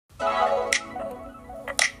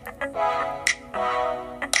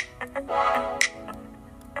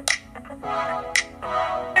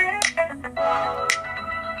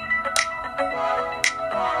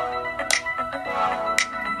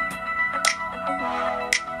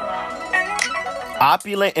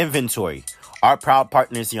Opulent Inventory, our proud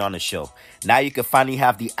partners here on the show. Now you can finally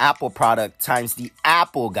have the Apple product times the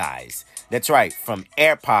Apple guys. That's right, from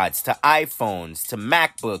AirPods to iPhones to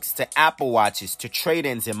MacBooks to Apple Watches to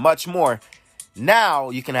trade-ins and much more.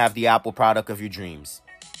 Now you can have the Apple product of your dreams.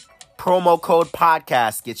 Promo code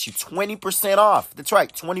podcast gets you 20% off. That's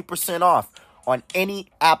right, 20% off on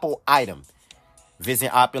any Apple item.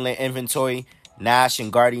 Visit Opulent Inventory. Nash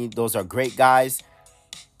and Gardy, those are great guys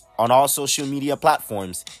on all social media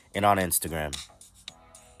platforms and on Instagram.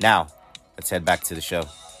 Now, let's head back to the show.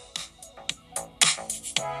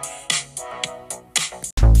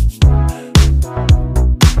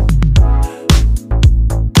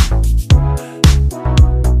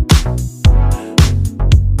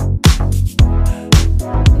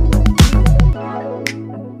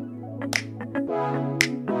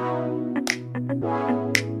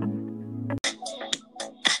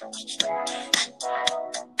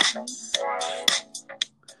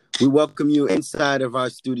 We welcome you inside of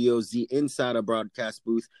our studios, the Insider Broadcast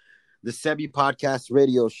Booth, the Sebi Podcast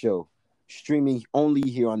Radio Show, streaming only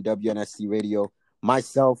here on WNSC Radio.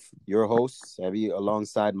 Myself, your host, Sebi,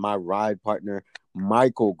 alongside my ride partner,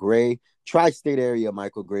 Michael Gray. Tri-state area,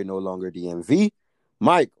 Michael Gray, no longer DMV.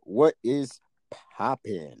 Mike, what is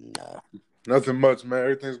poppin'? Nothing much, man.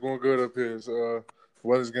 Everything's going good up here.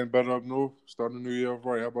 Weather's getting better up north. Starting the new year off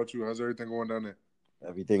right. How about you? How's everything going down there?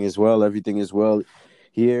 Everything is well. Everything is well.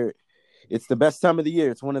 Here, it's the best time of the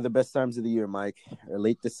year. It's one of the best times of the year, Mike.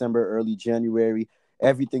 Late December, early January.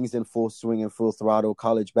 Everything's in full swing and full throttle.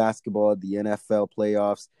 College basketball, the NFL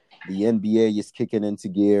playoffs, the NBA is kicking into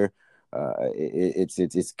gear.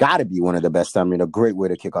 It's got to be one of the best times. I mean, a great way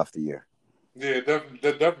to kick off the year. Yeah,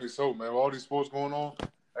 definitely so, man. With all these sports going on,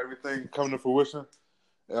 everything coming to fruition,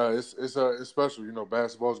 it's special. You know,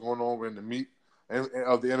 basketball's going on. We're in the meat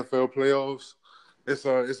of the NFL playoffs. It's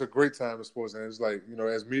a great time in sports, and it's like, you know,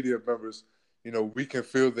 as media members, you know, we can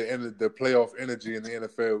feel the playoff energy in the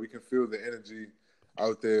NFL. We can feel the energy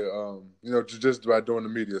out there, you know, just by doing the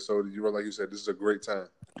media. So like you said, this is a great time.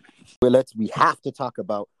 Well, we have to talk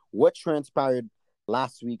about what transpired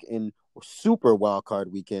last week in Super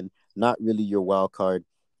Wildcard Weekend. Not really your wildcard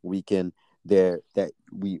weekend there that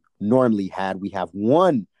we normally had. We have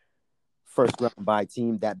one first round bye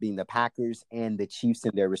team, that being the Packers and the Chiefs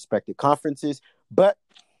in their respective conferences. But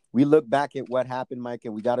we look back at what happened, Mike,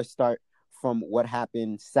 and we got to start from what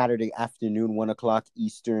happened Saturday afternoon, 1 o'clock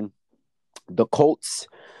Eastern. The Colts,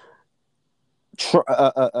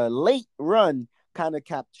 a late run, kind of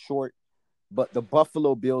capped short, but the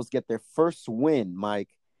Buffalo Bills get their first win, Mike,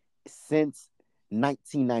 since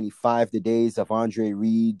 1995, the days of Andre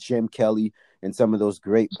Reed, Jim Kelly, and some of those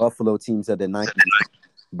great Buffalo teams of the 90s.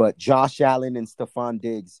 But Josh Allen and Stephon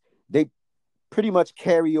Diggs, they pretty much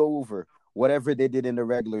carry over whatever they did in the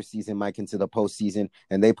regular season, Mike, into the postseason,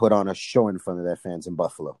 and they put on a show in front of their fans in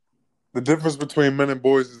Buffalo. The difference between men and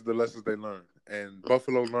boys is the lessons they learn. And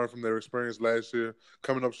Buffalo learned from their experience last year,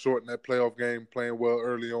 coming up short in that playoff game, playing well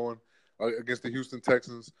early on against the Houston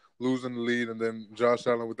Texans, losing the lead, and then Josh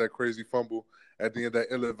Allen with that crazy fumble at the end, that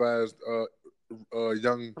ill-advised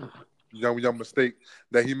young mistake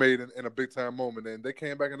that he made in a big-time moment. And they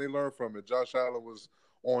came back and they learned from it. Josh Allen was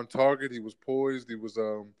on target. He was poised. He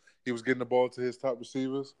was getting the ball to his top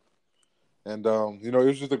receivers. And, you know, it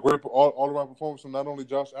was just a great all-around performance from not only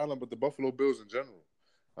Josh Allen, but the Buffalo Bills in general.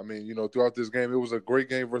 I mean, you know, throughout this game, it was a great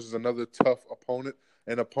game versus another tough opponent,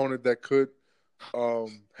 an opponent that could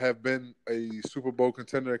have been a Super Bowl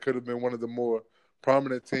contender. It could have been one of the more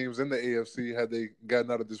prominent teams in the AFC had they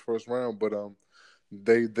gotten out of this first round. But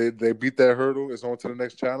they beat that hurdle. It's on to the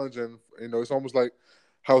next challenge. And, you know, it's almost like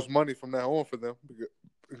house money from now on for them,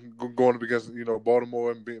 going up against, you know,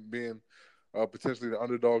 Baltimore and being potentially the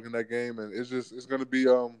underdog in that game. And it's going to be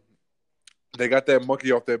they got that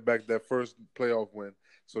monkey off their back, that first playoff win.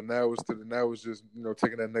 So now it's just, you know,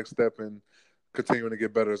 taking that next step and continuing to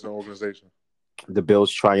get better as an organization. The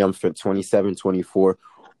Bills triumphant 27-24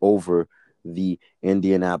 over the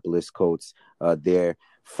Indianapolis Colts there.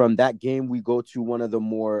 From that game, we go to one of the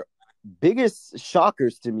more biggest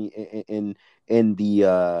shockers to me in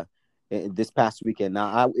this past weekend.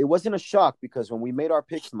 Now, it wasn't a shock because when we made our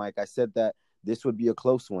picks, Mike, I said that this would be a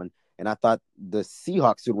close one, and I thought the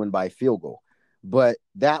Seahawks would win by a field goal. But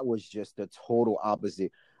that was just the total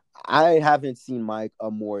opposite. I haven't seen, Mike, a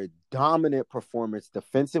more dominant performance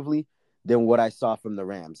defensively than what I saw from the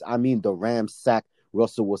Rams. I mean, the Rams sacked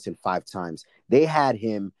Russell Wilson 5 times. They had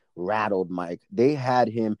him rattled, Mike. They had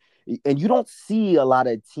him, and you don't see a lot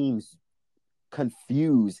of teams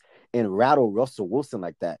confuse and rattle Russell Wilson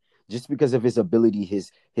like that, just because of his ability,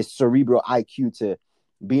 his cerebral IQ to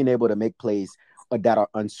being able to make plays that are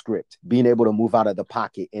unscripted, being able to move out of the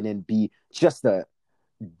pocket and then be just a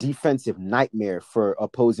defensive nightmare for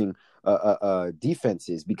opposing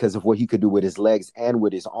defenses because of what he could do with his legs and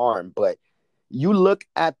with his arm. But you look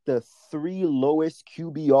at the 3 lowest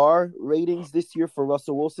QBR ratings this year for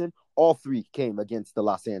Russell Wilson, all 3 came against the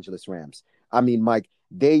Los Angeles Rams. I mean, Mike,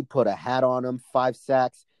 they put a hat on him, 5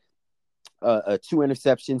 sacks, 2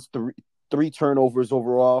 interceptions, 3 turnovers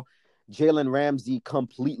overall. Jalen Ramsey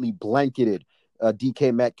completely blanketed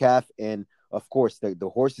DK Metcalf, and of course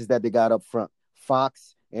the horses that they got up front: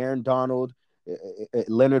 Fox, Aaron Donald,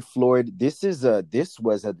 Leonard Floyd. This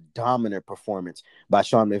was a dominant performance by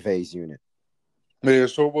Sean McVay's unit. Yeah, it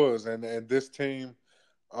sure was. And this team,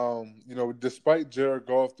 despite Jared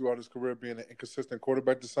Goff throughout his career being an inconsistent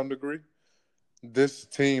quarterback to some degree, this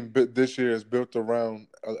team this year is built around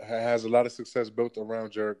has a lot of success built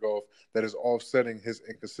around Jared Goff that is offsetting his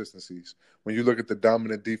inconsistencies. When you look at the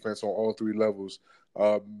dominant defense on all 3 levels,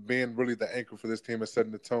 being really the anchor for this team is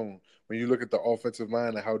setting the tone. When you look at the offensive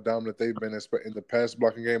line and how dominant they've been in the pass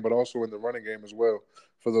blocking game, but also in the running game as well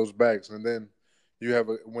for those backs. And then you have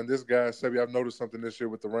when this guy, Sebi, I've noticed something this year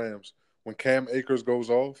with the Rams. When Cam Akers goes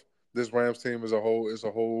off, this Rams team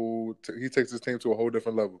he takes his team to a whole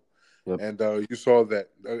different level. Yep. And you saw that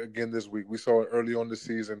again this week. We saw it early on this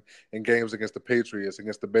season in games against the Patriots,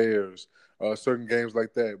 against the Bears, certain games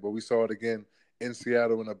like that. But we saw it again in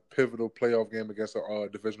Seattle in a pivotal playoff game against a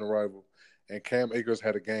divisional rival. And Cam Akers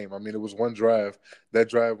had a game. I mean, it was one drive. That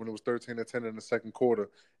drive when it was 13-10 in the second quarter,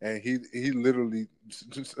 and he literally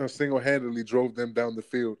single-handedly drove them down the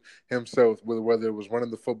field himself, whether it was running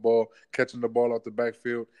the football, catching the ball out the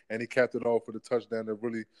backfield, and he capped it off for the touchdown that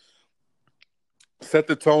really set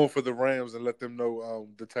the tone for the Rams and let them know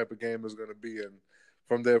the type of game is going to be. And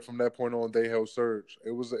from that point on, they held surge.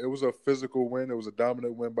 It was a physical win. It was a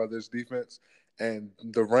dominant win by this defense. And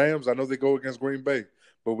the Rams, I know they go against Green Bay,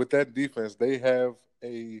 but with that defense, they have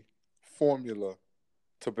a formula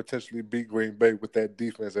to potentially beat Green Bay with that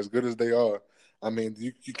defense. As good as they are, I mean,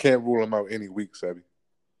 you can't rule them out any week, Sebi.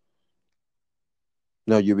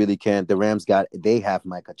 No, you really can't. The Rams they have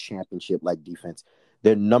like a championship-like defense.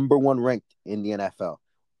 They're number 1 ranked in the NFL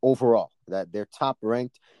overall. That they're top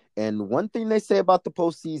ranked. And one thing they say about the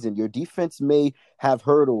postseason, your defense may have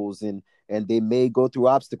hurdles and they may go through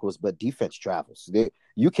obstacles, but defense travels.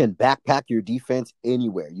 You can backpack your defense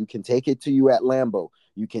anywhere. You can take it to you at Lambeau.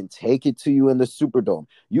 You can take it to you in the Superdome.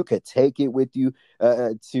 You could take it with you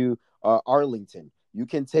to Arlington. You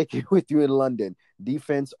can take it with you in London.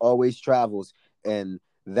 Defense always travels, and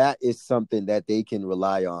that is something that they can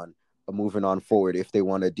rely on moving on forward if they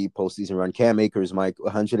want a deep postseason run. Cam Akers, Mike,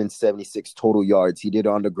 176 total yards. He did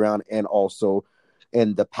on the ground and also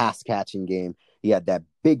in the pass catching game. He had that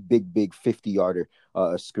big 50-yarder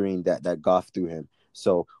screen that Goff threw him.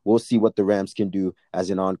 So we'll see what the Rams can do as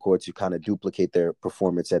an encore to kind of duplicate their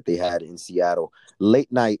performance that they had in Seattle.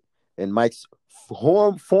 Late night in Mike's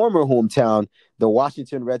former hometown, the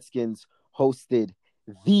Washington Redskins hosted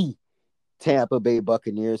the Tampa Bay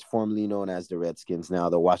Buccaneers, formerly known as the Redskins, now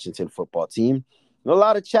the Washington football team. A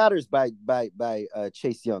lot of chatters by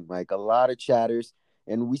Chase Young, Mike. A lot of chatters,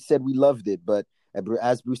 and we said we loved it. But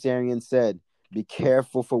as Bruce Arians said, be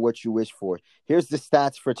careful for what you wish for. Here's the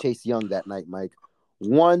stats for Chase Young that night, Mike.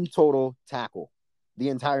 1 total tackle the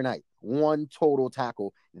entire night. 1 total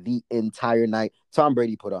tackle the entire night. Tom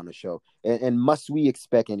Brady put on a show. And must we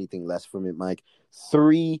expect anything less from it, Mike?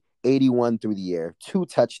 381 through the air, 2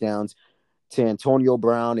 touchdowns to Antonio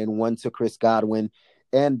Brown and 1 to Chris Godwin.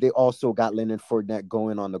 And they also got Leonard Fournette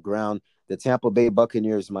going on the ground. The Tampa Bay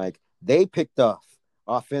Buccaneers, Mike, they picked off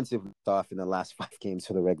offensive stuff in the last 5 games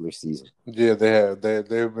for the regular season. Yeah, they have.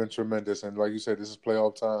 They've been tremendous. And like you said, this is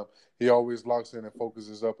playoff time. He always locks in and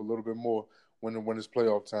focuses up a little bit more when it's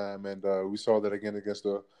playoff time. And we saw that again against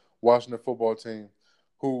the Washington football team,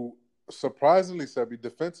 who surprisingly, Sebi,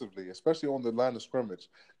 defensively, especially on the line of scrimmage,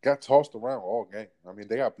 got tossed around all game. I mean,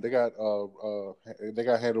 they got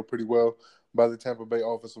handled pretty well by the Tampa Bay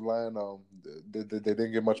offensive line. They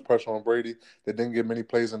didn't get much pressure on Brady. They didn't get many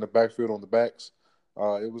plays in the backfield on the backs.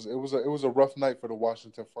 It was a rough night for the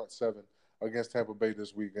Washington front 7 against Tampa Bay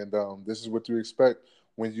this week, and this is what you expect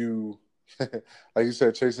when you, like you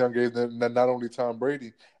said, Chase Young gave them not only Tom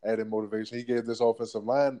Brady added motivation, he gave this offensive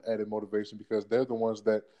line added motivation because they're the ones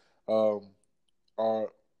that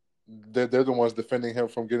they're the ones defending him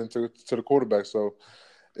from getting to the quarterback. So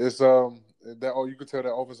it's that you could tell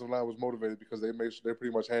that offensive line was motivated because they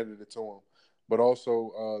pretty much handed it to him. But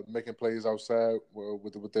also making plays outside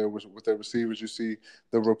with their receivers. You see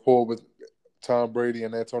the rapport with Tom Brady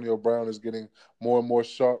and Antonio Brown is getting more and more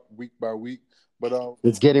sharp week by week. But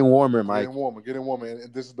it's getting warmer, Mike. Getting warmer,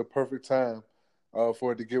 and this is the perfect time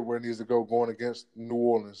for it to get where it needs to go going against New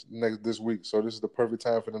Orleans this week. So this is the perfect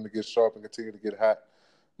time for them to get sharp and continue to get hot.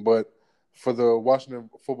 But for the Washington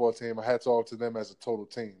football team, hats off to them as a total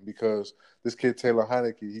team because this kid Taylor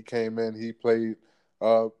Heineke, he came in, he played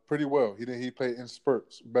pretty well. He played in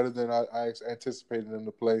spurts, better than I anticipated him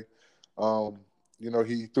to play.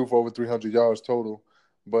 He threw for over 300 yards total,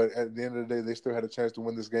 but at the end of the day, they still had a chance to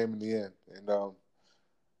win this game in the end. And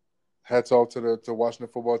hats off to the Washington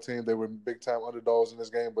football team. They were big time underdogs in this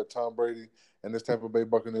game, but Tom Brady and this Tampa Bay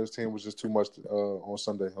Buccaneers team was just too much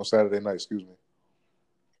on Saturday night. Excuse me.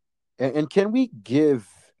 And can we give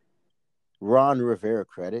Ron Rivera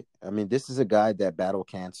credit? I mean, this is a guy that battled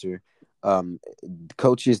cancer.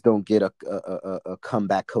 Coaches don't get a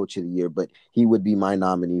comeback coach of the year, but he would be my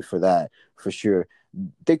nominee for that for sure.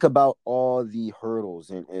 Think about all the hurdles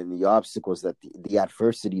and the obstacles that the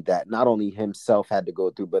adversity that not only himself had to go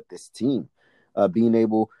through, but this team being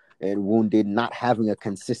able and wounded, not having a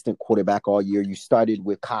consistent quarterback all year. You started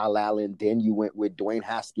with Kyle Allen, then you went with Dwayne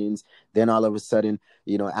Haskins, then all of a sudden,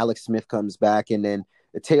 Alex Smith comes back, and then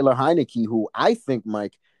Taylor Heineke, who I think,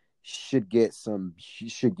 Mike, should get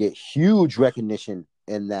huge recognition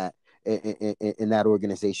in that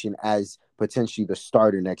organization as potentially the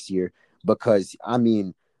starter next year. Because I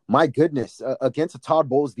mean, my goodness, against a Todd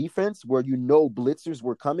Bowles defense where blitzers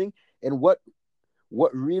were coming, and what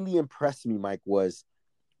really impressed me, Mike, was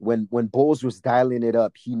when Bowles was dialing it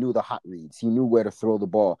up, he knew the hot reads, he knew where to throw the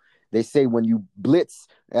ball. They say when you blitz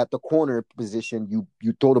at the corner position, you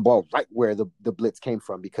throw the ball right where the blitz came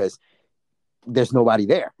from because there's nobody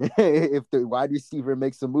there. If the wide receiver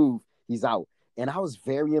makes a move, he's out. And I was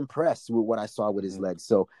very impressed with what I saw with his legs.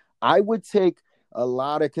 So I would take a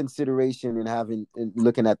lot of consideration in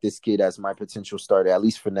looking at this kid as my potential starter, at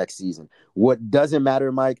least for next season. What doesn't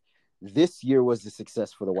matter, Mike, this year was a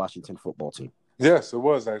success for the Washington football team. Yes, it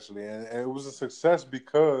was actually. And it was a success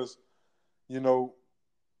because, it was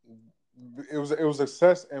a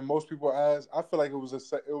success in most people's eyes. I feel like it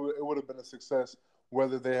would have been a success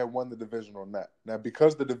whether they had won the division or not. Now,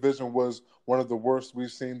 because the division was one of the worst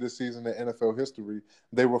we've seen this season in NFL history,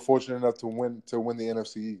 they were fortunate enough to win the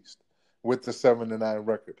NFC East with the 7-9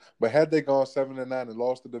 record. But had they gone 7-9 and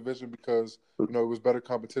lost the division because it was better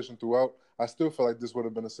competition throughout, I still feel like this would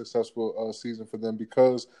have been a successful season for them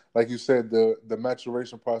because, like you said, the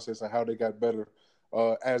maturation process and how they got better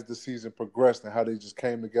as the season progressed and how they just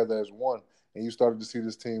came together as one. And you started to see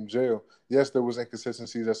this team gel. Yes, there was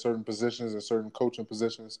inconsistencies at certain positions and certain coaching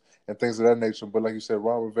positions and things of that nature. But like you said,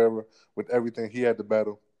 Ron Rivera, with everything he had to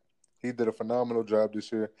battle, he did a phenomenal job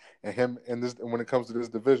this year. And when it comes to this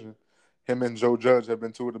division, him and Joe Judge have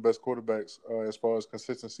been two of the best quarterbacks as far as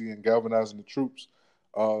consistency and galvanizing the troops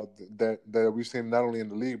that we've seen not only in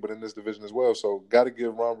the league but in this division as well. So, got to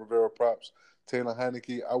give Ron Rivera props. Taylor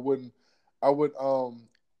Heineke, I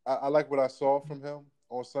like what I saw from him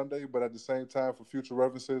on Sunday, but at the same time, for future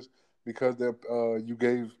references, because you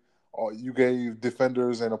gave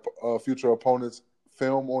defenders and future opponents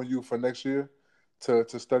film on you for next year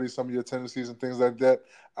to study some of your tendencies and things like that.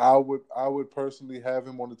 I would personally have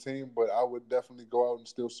him on the team, but I would definitely go out and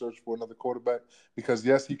still search for another quarterback because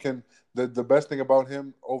yes, he can. The best thing about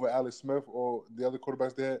him over Alex Smith or the other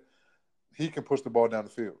quarterbacks they had, he can push the ball down the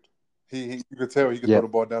field. You could tell he could throw the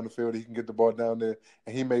ball down the field. He can get the ball down there,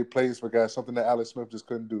 and he made plays for guys, something that Alex Smith just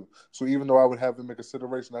couldn't do. So even though I would have him in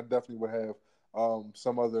consideration, I definitely would have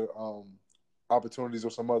some other opportunities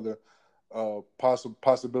or some other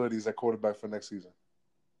possibilities at quarterback for next season.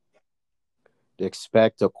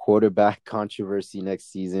 Expect a quarterback controversy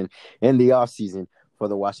next season in the offseason for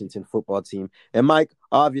the Washington football team. And Mike,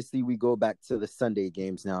 obviously we go back to the Sunday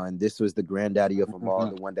games now, and this was the granddaddy of them all,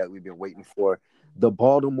 the one that we've been waiting for. The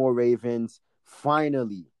Baltimore Ravens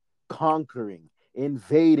finally conquering,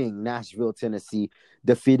 invading Nashville, Tennessee,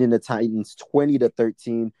 defeating the Titans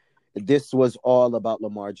 20-13. This was all about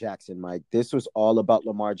Lamar Jackson, Mike. This was all about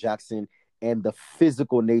Lamar Jackson and the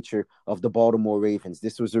physical nature of the Baltimore Ravens.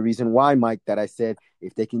 This was the reason why, Mike, that I said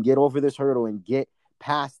if they can get over this hurdle and get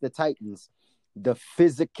past the Titans, the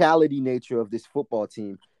physicality nature of this football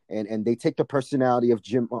team, and they take the personality of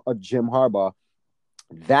Jim Harbaugh,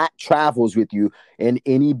 that travels with you in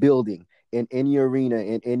any building, in any arena,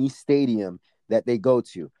 in any stadium that they go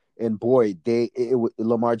to. And boy,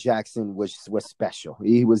 Lamar Jackson was special.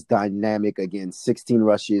 He was dynamic again. 16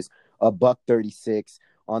 rushes, $136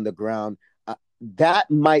 on the ground.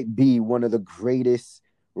 That might be one of the greatest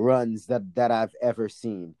runs that I've ever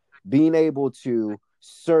seen. Being able to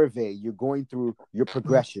survey, you're going through your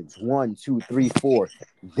progressions, 1, 2, 3, 4,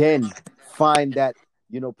 then find that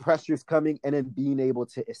pressure's coming and then being able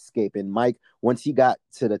to escape. And Mike, once he got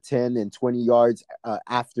to the 10 and 20 yards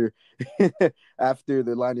after after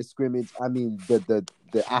the line of scrimmage, I mean, the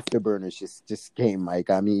afterburners just came, Mike.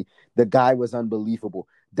 I mean, the guy was unbelievable.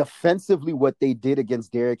 Defensively, what they did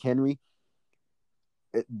against Derrick Henry,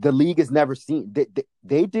 the league has never seen.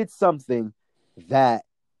 They did something that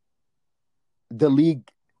the league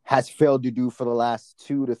has failed to do for the last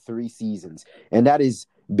 2 to 3 seasons, and that is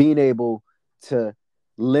being able to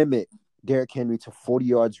limit Derrick Henry to 40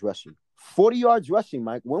 yards rushing. 40 yards rushing,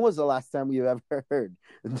 Mike. When was the last time we've ever heard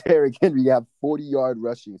Derrick Henry have 40-yard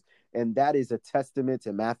rushings? And that is a testament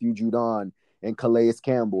to Matthew Judon and Calais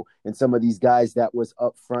Campbell and some of these guys that was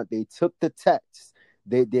up front. They took the text.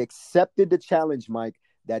 They accepted the challenge, Mike,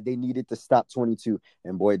 that they needed to stop 22.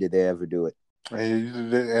 And boy, did they ever do it.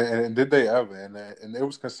 And did they ever? And it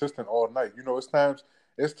was consistent all night.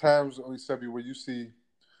 It's times where you see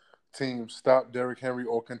teams stop Derrick Henry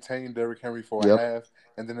or contain Derrick Henry for a half,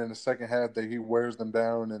 and then in the second half he wears them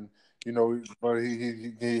down, and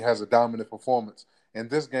he has a dominant performance. In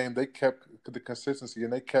this game, they kept the consistency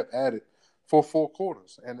and they kept at it for 4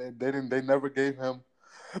 quarters, and they never gave him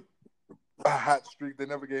a hot streak. They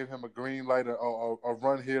never gave him a green light or a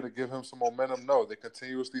run here to give him some momentum. No, they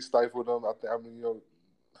continuously stifled him.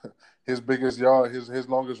 His biggest yard, his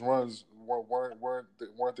longest runs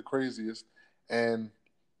weren't the craziest, and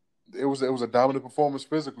it was a dominant performance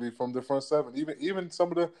physically from the front seven. Even some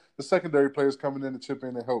of the secondary players coming in to chip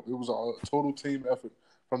in and help. It was a total team effort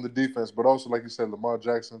from the defense, but also, like you said, Lamar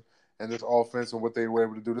Jackson and this offense and what they were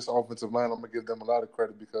able to do. This offensive line, I'm gonna give them a lot of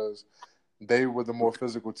credit because they were the more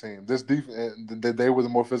physical team. They were the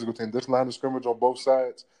more physical team. This line of scrimmage on both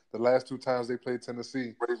sides, the last 2 times they played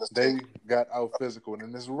Tennessee, they got out physical.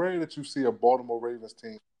 And it's rare that you see a Baltimore Ravens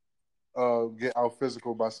team get out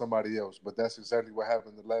physical by somebody else. But that's exactly what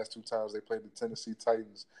happened the last 2 times they played the Tennessee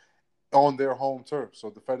Titans on their home turf. So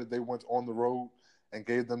the fact that they went on the road and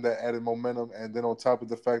gave them that added momentum, and then on top of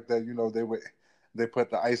the fact that they put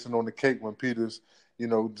the icing on the cake when Peters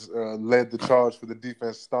led the charge for the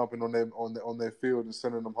defense, stomping on them on their field and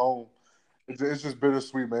sending them home. It's just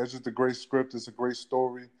bittersweet, man. It's just a great script. It's a great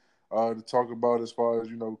story to talk about as far as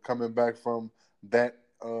coming back from that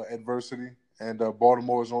adversity. And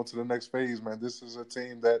Baltimore is on to the next phase, man. This is a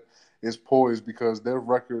team that is poised because their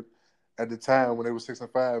record at the time when they were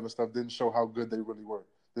 6-5 and stuff didn't show how good they really were.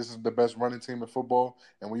 This is the best running team in football,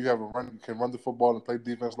 and when you have can run the football and play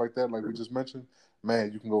defense like that, like we just mentioned,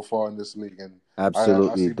 man, you can go far in this league. And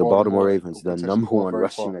absolutely, the Baltimore Ravens, the number 1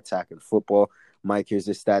 rushing attack in football. Mike, here's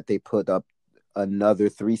the stat: they put up another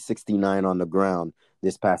 369 on the ground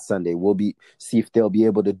this past Sunday. We'll see if they'll be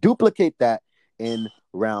able to duplicate that in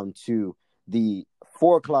round 2. The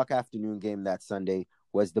 4:00 afternoon game that Sunday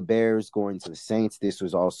was the Bears going to the Saints. This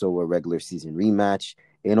was also a regular season rematch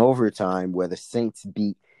in overtime where the Saints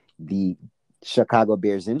beat the Chicago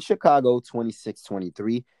Bears in Chicago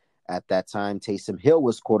 26-23. At that time, Taysom Hill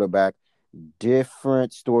was quarterback.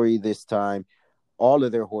 Different story this time. All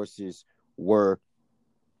of their horses were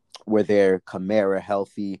there. Kamara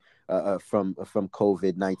healthy from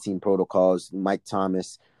COVID-19 protocols. Mike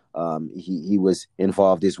Thomas, he was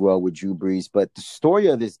involved as well with Drew Brees. But the story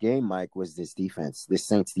of this game, Mike, was this defense, this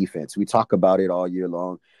Saints defense. We talk about it all year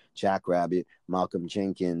long. Jack Rabbit, Malcolm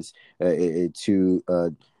Jenkins,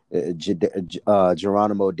 Geronimo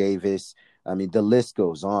Davis. I mean, the list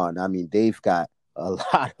goes on. I mean, they've got a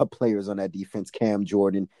lot of players on that defense, Cam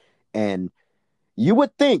Jordan. And you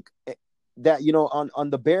would think that, on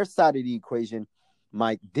the Bears side of the equation,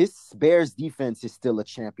 Mike, this Bears defense is still a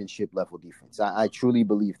championship level defense. I truly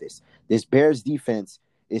believe this. This Bears defense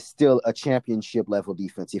is still a championship level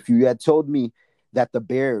defense. If you had told me that the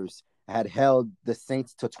Bears had held the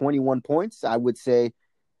Saints to 21 points, I would say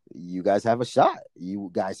you guys have a shot. You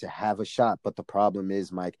guys have a shot. But the problem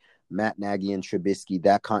is, Mike, Matt Nagy and Trubisky,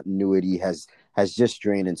 that continuity has just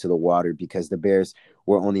drained into the water because the Bears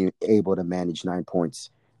were only able to manage 9 points.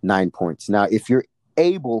 9 points. Now, if you're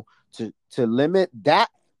able to limit that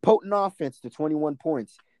potent offense to 21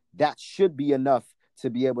 points, that should be enough to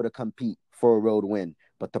be able to compete for a road win.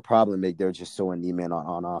 But the problem is they're just so anemic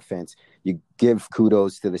on offense. You give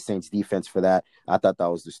kudos to the Saints defense for that. I thought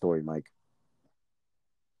that was the story, Mike.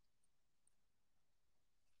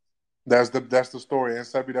 That's the story, and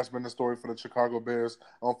Sebi, that's been the story for the Chicago Bears.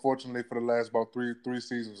 Unfortunately, for the last about three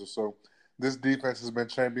seasons or so, this defense has been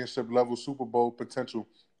championship level, Super Bowl potential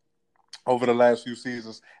over the last few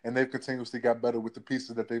seasons, and they've continuously got better with the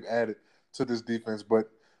pieces that they've added to this defense.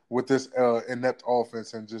 But with this inept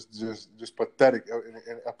offense and just pathetic,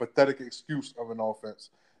 a pathetic excuse of an offense,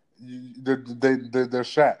 they're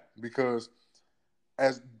shot because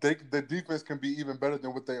as the defense can be even better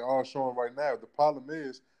than what they are showing right now. The problem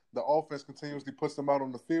is the offense continuously puts them out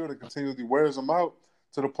on the field and continuously wears them out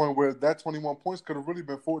to the point where that 21 points could have really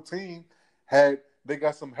been 14 had they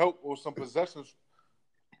got some help or some possessions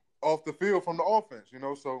off the field from the offense,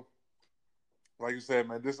 So, like you said,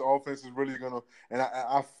 man, this offense is really going to – and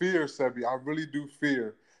I fear, Sebi, I really do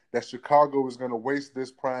fear that Chicago is going to waste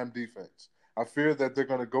this prime defense. I fear that they're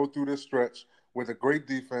going to go through this stretch with a great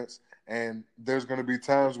defense, and there's going to be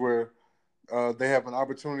times where they have an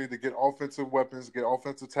opportunity to get offensive weapons, get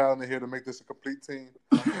offensive talent in here to make this a complete team.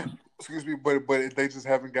 Excuse me, but they just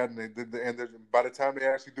haven't gotten it. And by the time they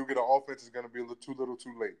actually do get an offense, it's going to be a little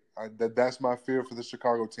too late. That's my fear for the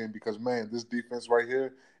Chicago team because, man, this defense right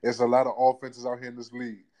here, there's a lot of offenses out here in this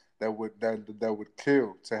league that would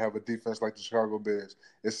kill to have a defense like the Chicago Bears.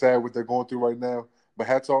 It's sad what they're going through right now, but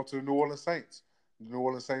hats off to the New Orleans Saints. The New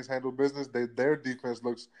Orleans Saints handle business. Their defense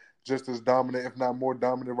looks just as dominant, if not more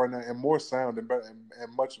dominant right now, and more sound and better,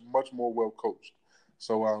 and much more well coached.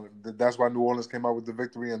 So that's why New Orleans came out with the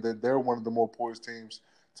victory, and they're one of the more poised teams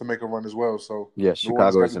to make a run as well. So yeah,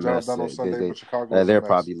 Chicago is a mess. Done on Sunday, but Chicago they're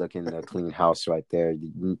probably looking to clean house right there.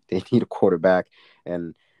 They need a quarterback,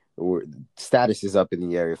 and status is up in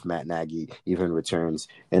the air if Matt Nagy even returns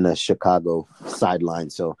in the Chicago sideline.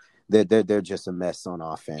 So they're just a mess on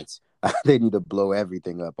offense. They need to blow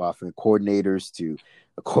everything up, offense coordinators to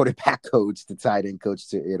a quarterback coach to tight end coach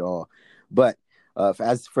to it all. But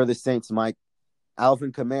as for the Saints, Mike,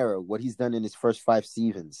 Alvin Kamara, what he's done in his first 5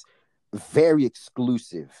 seasons, very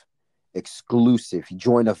exclusive. He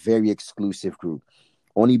joined a very exclusive group.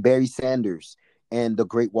 Only Barry Sanders and the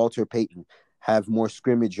great Walter Payton have more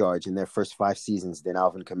scrimmage yards in their first 5 seasons than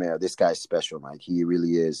Alvin Kamara. This guy's special, Mike. He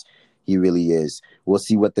really is. We'll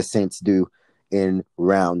see what the Saints do in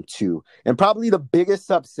round 2. And probably the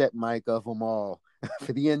biggest upset, Mike, of them all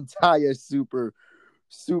for the entire super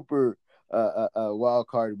wild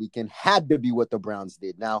card weekend had to be what the Browns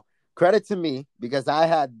did. Now, credit to me because I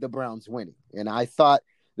had the Browns winning. And I thought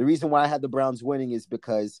the reason why I had the Browns winning is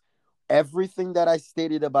because everything that I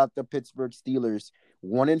stated about the Pittsburgh Steelers,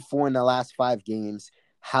 1-4 in the last 5 games,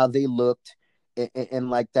 how they looked and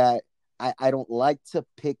like that. I don't like to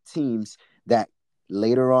pick teams that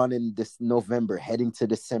later on in this November, heading to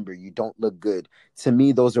December, you don't look good. To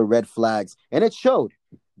me, those are red flags. And it showed.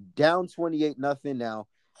 Down 28-0 now.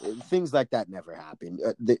 Things like that never happen.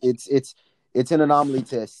 It's an anomaly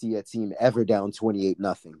to see a team ever down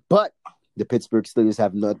 28-0. But the Pittsburgh Steelers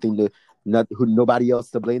have nobody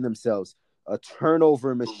else to blame themselves. A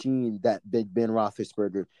turnover machine that Big Ben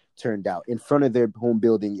Roethlisberger turned out in front of their home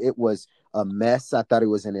building. It was a mess. I thought it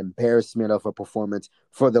was an embarrassment of a performance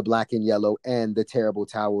for the black and yellow and the terrible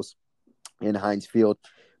towels in Heinz Field.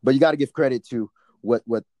 But you got to give credit to what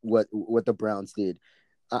the Browns did.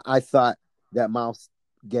 I thought that Myles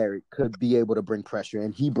Garrett could be able to bring pressure,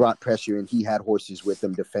 and he brought pressure, and he had horses with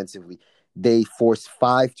him defensively. They forced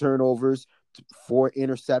 5 turnovers, 4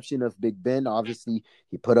 interception of Big Ben. Obviously,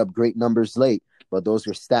 he put up great numbers late, but those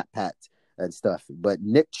were stat packed and stuff. But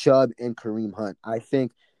Nick Chubb and Kareem Hunt, I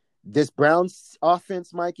think this Browns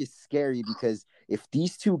offense, Mike, is scary because if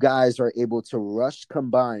these 2 guys are able to rush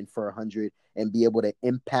combined for 100 and be able to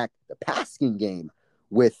impact the passing game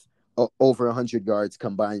with over 100 yards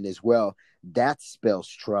combined as well, that spells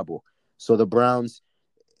trouble. So the Browns,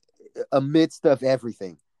 amidst of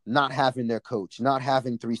everything, not having their coach, not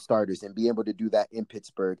having 3 starters, and be able to do that in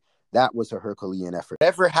Pittsburgh, that was a Herculean effort.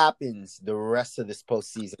 Whatever happens the rest of this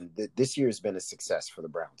postseason, this year has been a success for the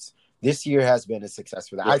Browns. This year has been a success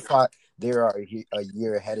for them. I thought they are a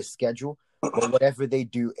year ahead of schedule, but whatever they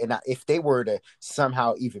do, and if they were to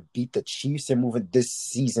somehow even beat the Chiefs and move it, this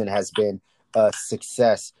season has been a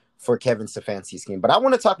success for Kevin Stefanski's game. But I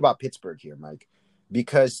want to talk about Pittsburgh here, Mike,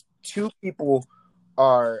 because 2 people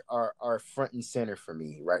are front and center for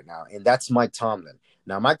me right now, and that's Mike Tomlin.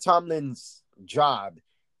 Now, Mike Tomlin's job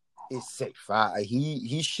is safe.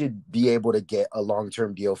 He should be able to get a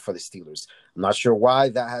long-term deal for the Steelers. I'm not sure why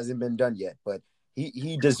that hasn't been done yet, but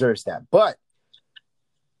he deserves that. But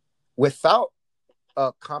without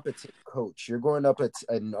a competent coach, you're going up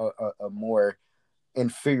a more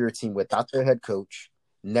inferior team without their head coach,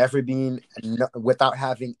 without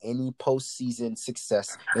having any postseason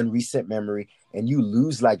success in recent memory, and you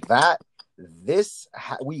lose like that.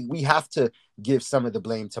 We have to give some of the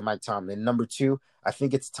blame to Mike Tomlin. Number 2, I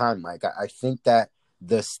think it's time, Mike. I think that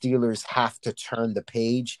the Steelers have to turn the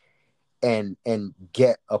page and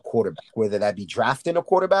get a quarterback, whether that be drafting a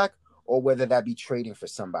quarterback or whether that be trading for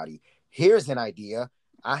somebody. Here's an idea.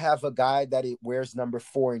 I have a guy that wears number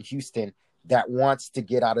 4 in Houston that wants to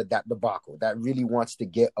get out of that debacle, that really wants to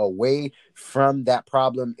get away from that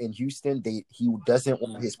problem in Houston. He doesn't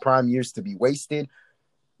want his prime years to be wasted.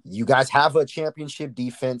 You guys have a championship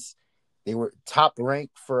defense. They were top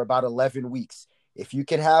ranked for about 11 weeks. If you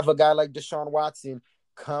can have a guy like Deshaun Watson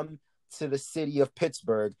come to the city of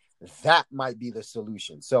Pittsburgh, that might be the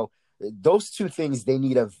solution. So those two things they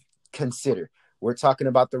need to consider. We're talking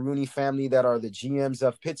about the Rooney family that are the GMs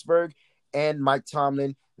of Pittsburgh and Mike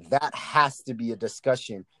Tomlin. That has to be a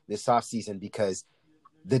discussion this offseason because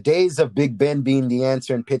the days of Big Ben being the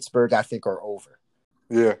answer in Pittsburgh, I think, are over.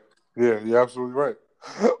 Yeah, you're absolutely right.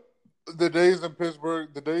 The days in Pittsburgh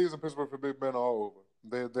for Big Ben are all over.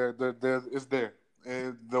 It's there.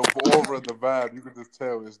 And the aura, the vibe, you can just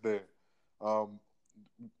tell it's there.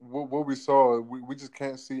 What we saw, we just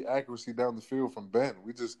can't see accuracy down the field from Ben.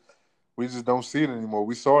 We just don't see it anymore.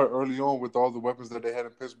 We saw it early on with all the weapons that they had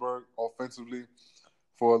in Pittsburgh offensively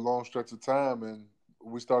for a long stretch of time, and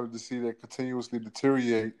we started to see that continuously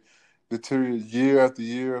deteriorate year after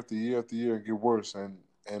year after year after year and get worse. And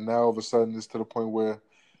now all of a sudden it's to the point where,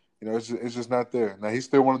 it's just not there. Now he's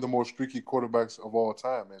still one of the more streaky quarterbacks of all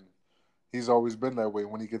time, and he's always been that way.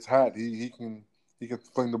 When he gets hot, he can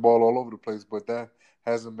fling the ball all over the place, but that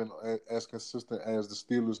hasn't been as consistent as the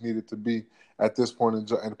Steelers needed to be at this point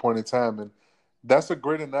in time. And that's a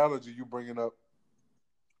great analogy you bringing up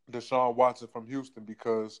Deshaun Watson from Houston,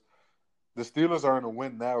 because the Steelers are in a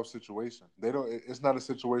win now situation. It's not a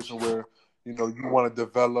situation where, you want to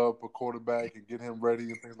develop a quarterback and get him ready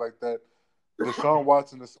and things like that. Deshaun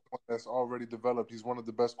Watson is someone that's already developed. He's one of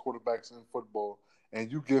the best quarterbacks in football,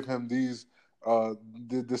 and you give him this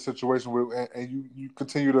situation where, and you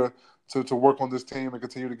continue to work on this team and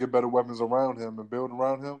continue to get better weapons around him and build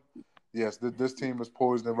around him. Yes, this team is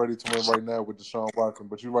poised and ready to win right now with Deshaun Watson.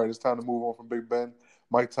 But you're right, it's time to move on from Big Ben.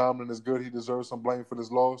 Mike Tomlin is good. He deserves some blame for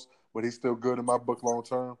this loss, but he's still good in my book long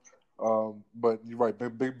term. But you're right,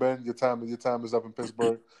 Big Ben, your time is up in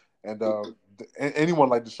Pittsburgh, and anyone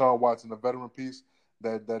like Deshaun Watson, a veteran piece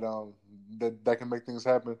that can make things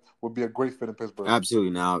happen, would be a great fit in Pittsburgh.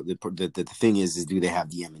 Absolutely. Now the thing is do they have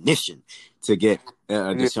the ammunition to get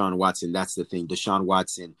Deshaun Watson? That's the thing. Deshaun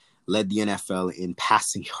Watson led the NFL in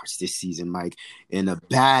passing yards this season, Mike, in a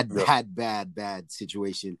bad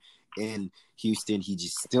situation in Houston. He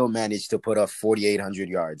just still managed to put up 4,800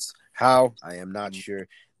 yards. How? I am not sure.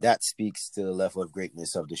 That speaks to the level of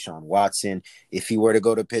greatness of Deshaun Watson. If he were to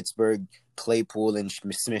go to Pittsburgh, Claypool and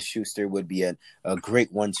Smith-Schuster would be a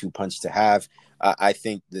great 1-2 punch to have. I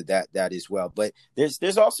think that as well. But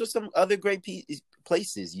there's also some other great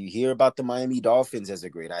places. You hear about the Miami Dolphins as a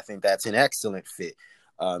great. I think that's an excellent fit.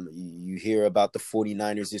 You hear about the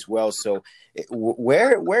 49ers as well. So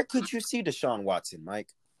where could you see Deshaun Watson, Mike?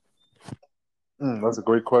 That's a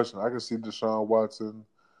great question. I can see Deshaun Watson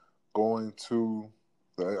going to.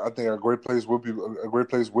 I think a great place would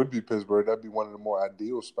be Pittsburgh. That'd be one of the more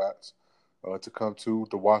ideal spots to come to.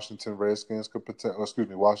 The Washington Redskins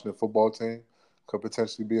Washington football team could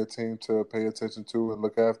potentially be a team to pay attention to and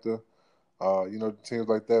look after. Teams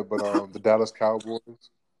like that. But the Dallas Cowboys,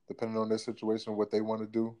 depending on their situation, what they want to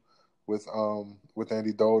do with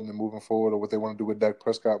Andy Dalton and moving forward, or what they want to do with Dak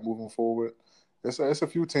Prescott moving forward. It's a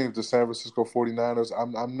few teams. The San Francisco 49ers.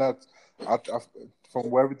 I'm not. From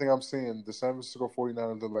everything I'm seeing, the San Francisco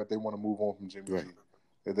 49ers look like they want to move on from Jimmy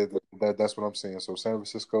G. That's what I'm saying. So San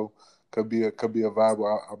Francisco could be a viable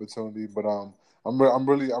opportunity. But I'm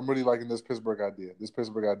really liking this Pittsburgh idea. This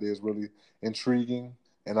Pittsburgh idea is really intriguing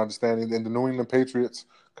and understanding. And the New England Patriots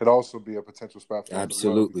could also be a potential spot for them.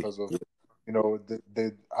 Absolutely. Because of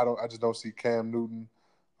I just don't see Cam Newton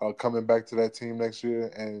coming back to that team next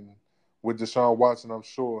year. And with Deshaun Watson, I'm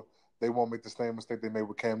sure they won't make the same mistake they made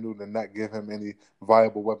with Cam Newton and not give him any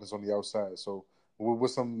viable weapons on the outside. So with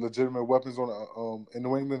some legitimate weapons in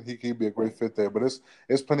New England, he could be a great fit there. But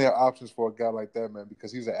it's plenty of options for a guy like that, man,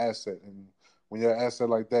 because he's an asset. And when you're an asset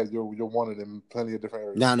like that, you're wanted in plenty of different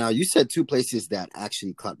areas. Now, you said two places that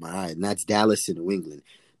actually caught my eye, and that's Dallas and New England.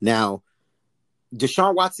 Now,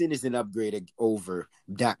 Deshaun Watson is an upgrade over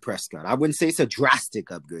Dak Prescott. I wouldn't say it's a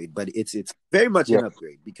drastic upgrade, but it's very much an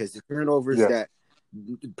upgrade, because the turnovers that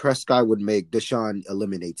Prescott would make, Deshaun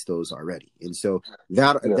eliminates those already. And so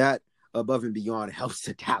that above and beyond helps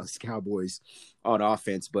the Dallas Cowboys on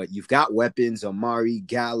offense. But you've got weapons, Amari,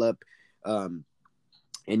 Gallup, and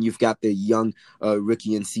you've got the young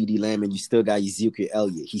rookie and CeeDee Lamb, and you still got Ezekiel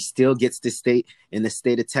Elliott. He still gets to stay in the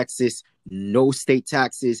state of Texas, no state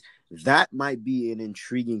taxes. That might be an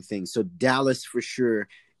intriguing thing. So Dallas for sure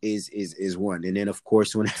is one. And then, of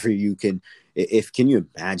course, whenever you can you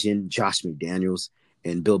imagine Josh McDaniels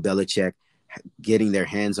and Bill Belichick getting their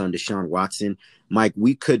hands on Deshaun Watson, Mike,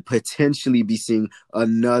 we could potentially be seeing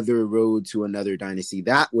another road to another dynasty.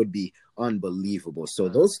 That would be unbelievable. So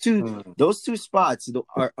those two spots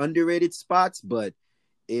are underrated spots, but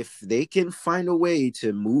if they can find a way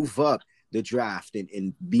to move up the draft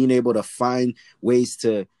and being able to find ways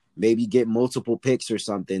to maybe get multiple picks or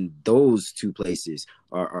something, those two places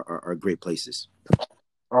are great places.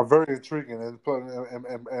 Are very intriguing,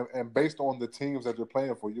 and based on the teams that you're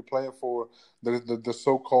playing for the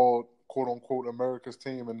so-called quote unquote America's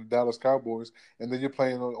team and the Dallas Cowboys, and then you're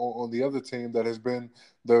playing on the other team that has been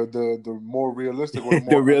the more realistic or the more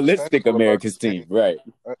the realistic America's team, right?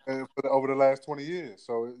 Over the last 20 years.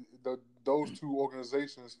 So those two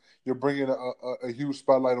organizations, you're bringing a huge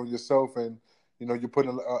spotlight on yourself, and you're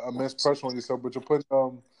putting immense pressure on yourself, but you're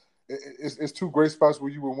putting it's two great spots where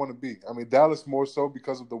you would want to be. I mean, Dallas more so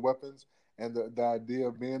because of the weapons and the idea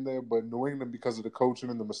of being there, but New England because of the coaching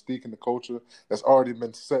and the mystique and the culture that's already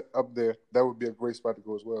been set up there. That would be a great spot to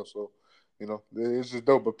go as well. So, it's just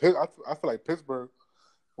dope. But I feel like Pittsburgh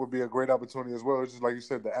would be a great opportunity as well. It's just like you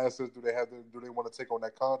said, the assets. Do they want to take on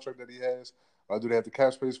that contract that he has? Do they have the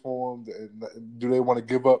cap space for him? Do they want to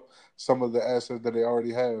give up some of the assets that they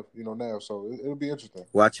already have? Now. So it'll be interesting.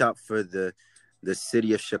 Watch out for the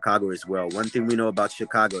city of Chicago as well. One thing we know about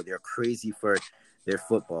Chicago, they're crazy for their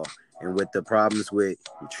football. And with the problems with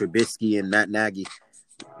Trubisky and Matt Nagy,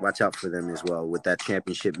 watch out for them as well with that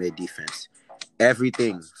championship-made defense.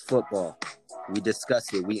 Everything football, we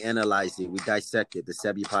discuss it, we analyze it, we dissect it. The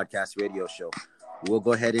Sebi Podcast Radio Show. We'll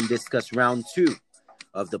go ahead and discuss round 2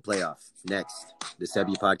 of the playoff next. The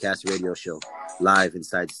Sebi Podcast Radio Show, live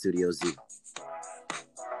inside Studio Z.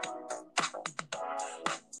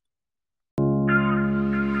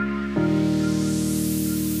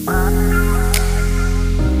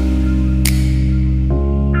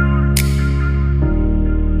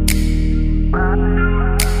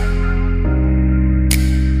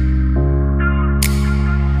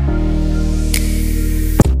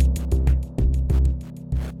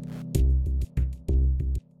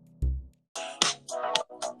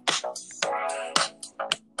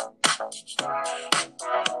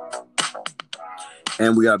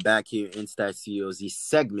 And we are back here in Star COZ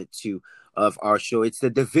segment 2 of our show. It's the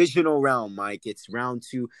divisional round, Mike. It's round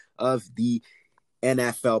 2 of the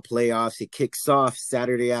NFL playoffs. It kicks off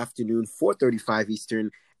Saturday afternoon, 4:35 Eastern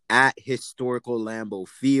at historical Lambeau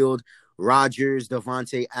Field. Rodgers,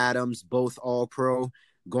 Davante Adams, both all-pro,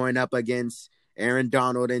 going up against Aaron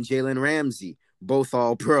Donald and Jalen Ramsey, both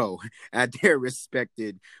all-pro at their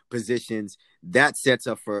respected positions. That sets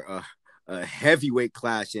up for a heavyweight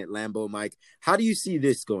clash at Lambeau, Mike. How do you see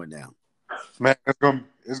this going down? Man,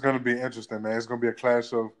 it's gonna be interesting, man. It's gonna be a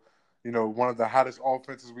clash of, one of the hottest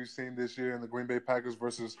offenses we've seen this year in the Green Bay Packers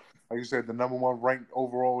versus, like you said, the number 1 ranked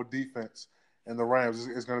overall defense in the Rams.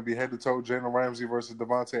 It's gonna be head to toe Jalen Ramsey versus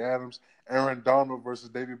Davante Adams, Aaron Donald versus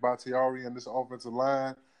David Bakhtiari in this offensive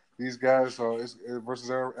line. These guys versus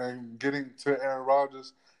Aaron, and getting to Aaron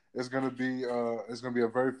Rodgers is gonna be a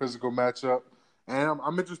very physical matchup. And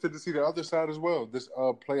I'm interested to see the other side as well. This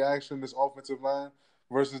play action, this offensive line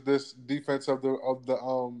versus this defense of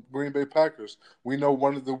the Green Bay Packers. We know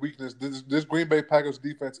one of the weaknesses. This Green Bay Packers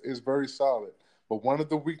defense is very solid, but one of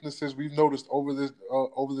the weaknesses we've noticed over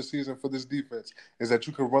the season for this defense is that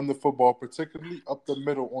you can run the football, particularly up the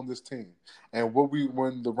middle on this team. And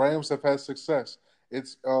when the Rams have had success,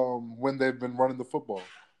 it's when they've been running the football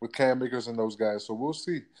with Cam Akers and those guys. So we'll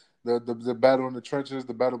see. The battle in the trenches,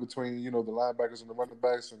 the battle between the linebackers and the running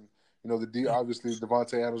backs, and obviously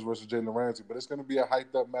Davante Adams versus Jalen Ramsey. But it's going to be a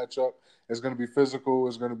hyped up matchup. It's going to be physical.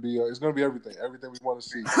 It's going to be everything we want to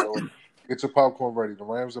see. So get your popcorn ready. The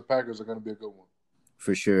Rams and Packers are going to be a good one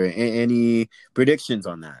for sure. Any predictions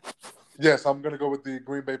on that? Yes, I'm going to go with the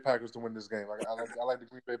Green Bay Packers to win this game. I like the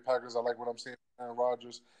Green Bay Packers. I like what I'm seeing from Aaron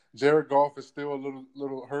Rodgers. Jared Goff is still a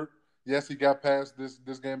little hurt. Yes, he got past this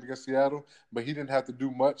game against Seattle, but he didn't have to do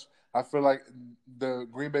much. I feel like the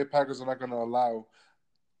Green Bay Packers are not going to allow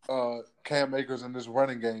Cam Akers in this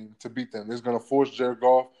running game to beat them. They're going to force Jared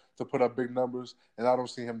Goff to put up big numbers, and I don't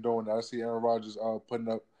see him doing that. I see Aaron Rodgers putting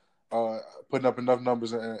up enough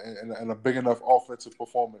numbers and a big enough offensive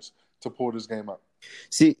performance to pull this game out.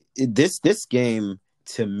 See, this game,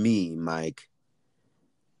 to me, Mike,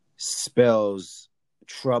 spells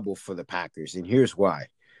trouble for the Packers, and here's why.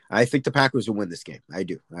 I think the Packers will win this game. I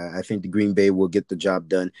do. I think the Green Bay will get the job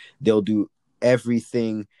done. They'll do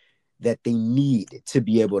everything that they need to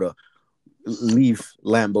be able to leave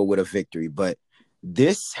Lambeau with a victory. But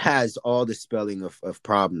this has all the spelling of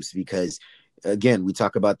problems because again, we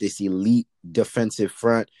talk about this elite defensive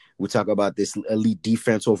front. We talk about this elite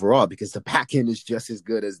defense overall because the back end is just as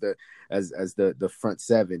good as the front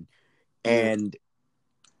seven. And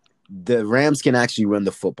the Rams can actually run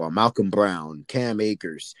the football. Malcolm Brown, Cam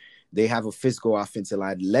Akers, they have a physical offensive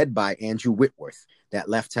line led by Andrew Whitworth, that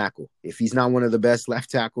left tackle. If he's not one of the best left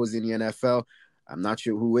tackles in the NFL, I'm not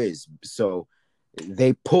sure who is. So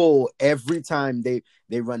they pull every time they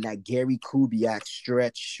run that Gary Kubiak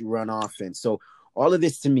stretch run offense. So all of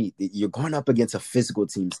this, to me, you're going up against a physical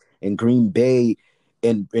teams in Green Bay.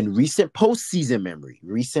 In recent postseason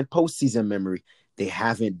memory, they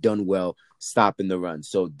haven't done well stopping the run.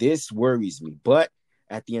 So this worries me. But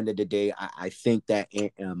at the end of the day, I think that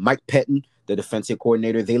Mike Pettin, the defensive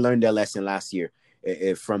coordinator, they learned their lesson last year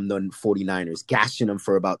from the 49ers, gashing them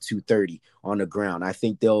for about 230 on the ground. I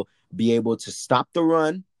think they'll be able to stop the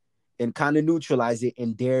run and kind of neutralize it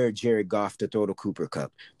and dare Jared Goff to throw to Cooper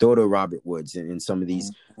Kupp, throw to Robert Woods and some of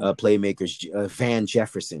these playmakers, Van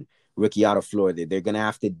Jefferson, rookie out of Florida. They're going to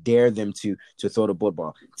have to dare them to throw the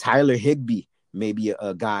football. Tyler Higbee may be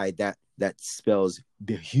a guy that spells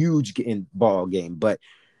the huge in ball game, but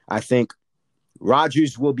I think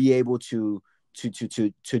Rodgers will be able to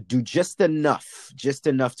do just enough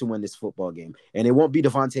to win this football game. And it won't be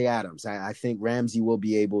Devontae Adams. I think Ramsey will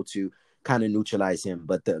be able to kind of neutralize him.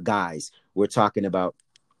 But the guys, we're talking about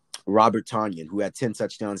Robert Tonyan, who had 10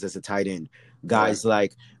 touchdowns as a tight end. Guys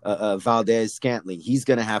like Valdez Scantling, he's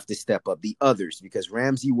going to have to step up. The others, because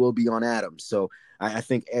Ramsey will be on Adams. So I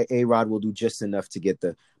think A-Rod will do just enough to get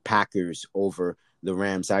the Packers over the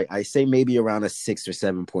Rams. I say maybe around a 6 or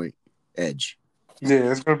 7 point edge.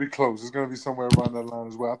 Yeah, it's going to be close. It's going to be somewhere around that line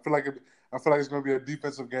as well. I feel like it's going to be a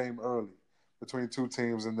defensive game early between two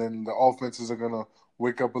teams, and then the offenses are going to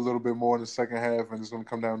wake up a little bit more in the second half, and it's going to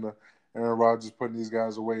come down to Aaron Rodgers putting these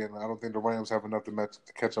guys away, and I don't think the Rams have enough to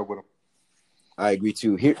catch up with them. I agree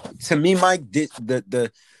too. Here, to me, Mike,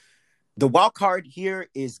 the wild card here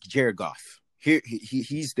is Jared Goff. Here,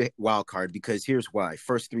 he's the wild card because here's why.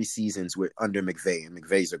 First 3 seasons with under McVay, and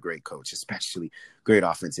McVay's a great coach, especially great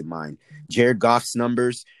offensive mind. Jared Goff's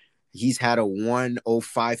numbers, he's had a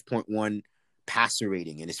 105.1 passer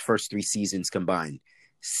rating in his first 3 seasons combined.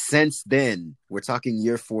 Since then, we're talking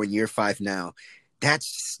year 4 and year 5 now,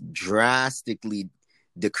 that's drastically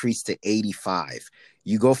decreased to 85.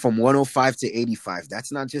 You go from 105 to 85.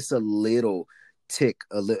 That's not just a little tick,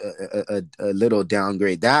 a little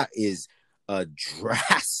downgrade. That is a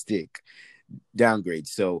drastic downgrade.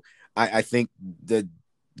 So I think the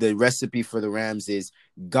recipe for the Rams is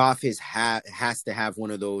Goff has to have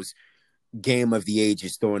one of those game of the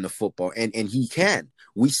ages throwing the football, and he can.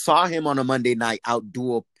 We saw him on a Monday night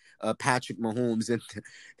outduel Patrick Mahomes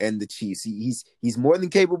and the Chiefs. He's more than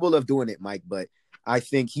capable of doing it, Mike. But I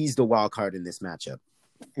think he's the wild card in this matchup.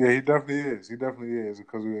 Yeah, he definitely is.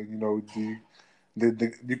 Because you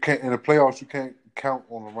can't in the playoffs. You can't count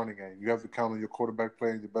on the running game. You have to count on your quarterback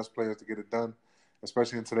play and your best players to get it done,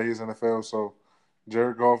 especially in today's NFL. So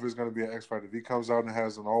Jared Goff is going to be an X factor. If he comes out and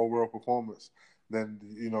has an all-world performance, then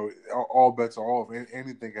all bets are off.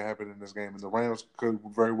 Anything can happen in this game, and the Rams could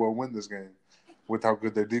very well win this game with how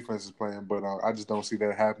good their defense is playing. But I just don't see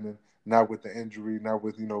that happening. Not with the injury, not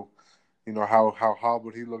with how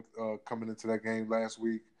hobbled he looked coming into that game last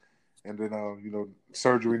week, and then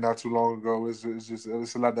surgery not too long ago. It's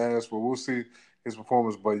a lot to ask for. We'll see his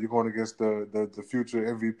performance, but you're going against the future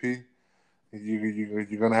MVP.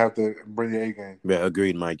 You're gonna have to bring your A game. Yeah,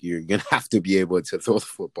 agreed, Mike. You're gonna have to be able to throw the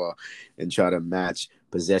football and try to match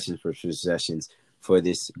possessions for possessions for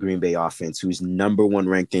this Green Bay offense, who's number 1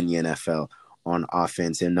 ranked in the NFL on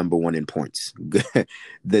offense and number 1 in points.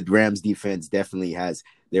 The Rams defense definitely has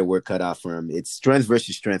their work cut out for them. It's strength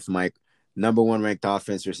versus strength, Mike. Number 1 ranked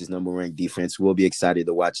offense versus number 1 ranked defense. We'll be excited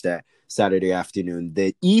to watch that Saturday afternoon.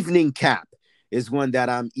 The evening cap is one that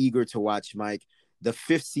I'm eager to watch, Mike. The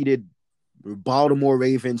 5th-seeded Baltimore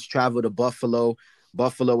Ravens travel to Buffalo.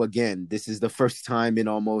 Buffalo, again, this is the first time in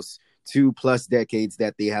almost 2+ decades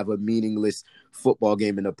that they have a meaningless football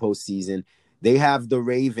game in the postseason. They have the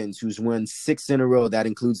Ravens, who's won 6 in a row. That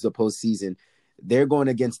includes the postseason. They're going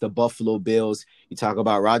against the Buffalo Bills. You talk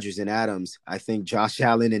about Rodgers and Adams. I think Josh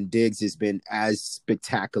Allen and Diggs has been as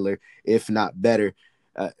spectacular, if not better.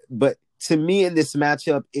 But to me in this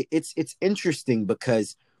matchup, it's interesting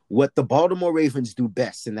because what the Baltimore Ravens do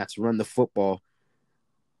best, and that's run the football.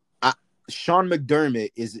 Sean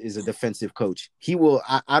McDermott is a defensive coach. He will.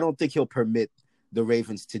 I don't think he'll permit the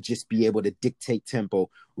Ravens to just be able to dictate tempo,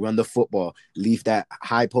 run the football, leave that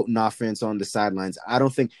high potent offense on the sidelines. I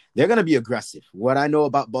don't think they're going to be aggressive. What I know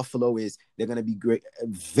about Buffalo is they're going to be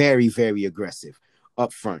very, very aggressive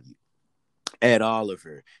up front. Ed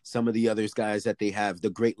Oliver, some of the other guys that they have, the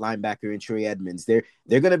great linebacker in Trey Edmonds. They're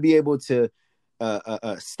going to be able to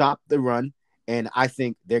stop the run, and I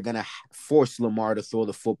think they're going to force Lamar to throw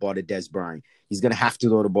the football to Des Bryant. He's going to have to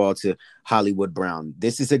throw the ball to Hollywood Brown.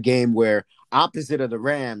 This is a game where, opposite of the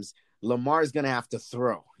Rams, Lamar's going to have to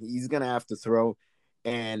throw. He's going to have to throw,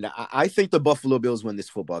 and I think the Buffalo Bills win this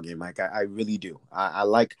football game, Mike. I really do. I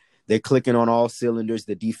like they're clicking on all cylinders.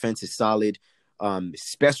 The defense is solid.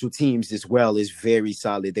 Special teams as well is very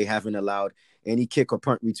solid. They haven't allowed any kick or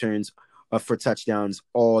punt returns for touchdowns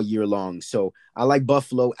all year long. So I like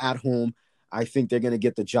Buffalo at home. I think they're going to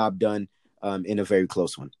get the job done in a very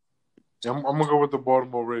close one. I'm going to go with the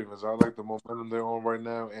Baltimore Ravens. I like the momentum they're on right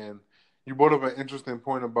now. And you brought up an interesting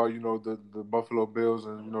point about, the Buffalo Bills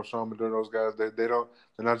and, Sean McDermott, those guys. They're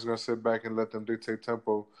not just going to sit back and let them dictate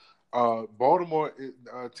tempo. Baltimore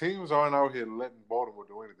teams aren't out here letting Baltimore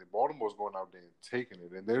do anything. Baltimore's going out there and taking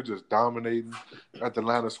it, and they're just dominating at the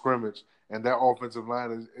line of scrimmage. And that offensive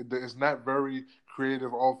line is not very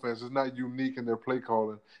creative offense. It's not unique in their play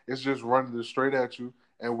calling. It's just running it straight at you,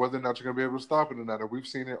 and whether or not you're going to be able to stop it or not. And we've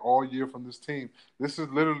seen it all year from this team. This is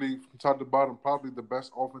literally, from top to bottom, probably the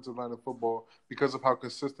best offensive line in football because of how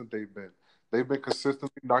consistent they've been. They've been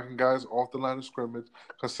consistently knocking guys off the line of scrimmage,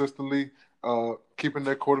 consistently keeping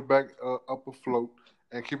their quarterback up afloat,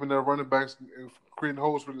 and keeping their running backs, creating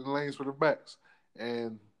holes for the lanes for the backs.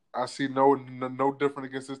 And I see no different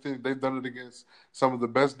against this team. They've done it against some of the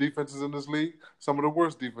best defenses in this league, some of the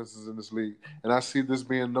worst defenses in this league. And I see this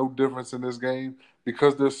being no difference in this game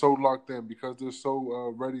because they're so locked in, because they're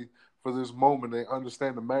so ready for this moment. They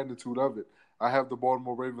understand the magnitude of it. I have the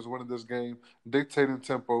Baltimore Ravens winning this game, dictating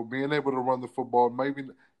tempo, being able to run the football, maybe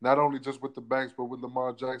not only just with the backs, but with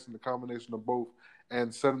Lamar Jackson, the combination of both,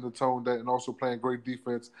 and setting the tone and also playing great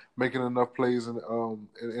defense, making enough plays in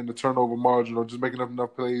the turnover margin, or just making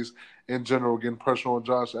enough plays in general, getting pressure on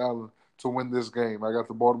Josh Allen to win this game. I got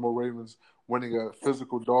the Baltimore Ravens winning a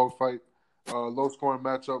physical dogfight, low-scoring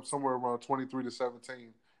matchup, somewhere around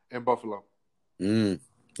 23-17 in Buffalo.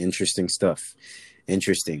 Interesting stuff.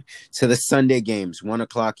 Interesting. To the Sunday games,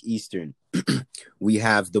 1:00 Eastern. We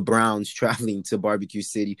have the Browns traveling to Barbecue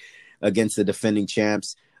City against the defending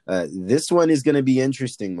champs. This one is going to be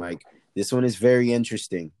interesting, Mike. This one is very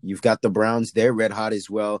interesting. You've got the Browns. They're red hot as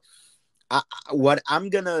well. What I'm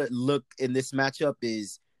going to look in this matchup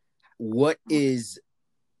is what is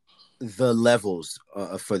the levels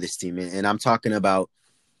for this team. And I'm talking about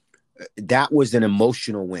that was an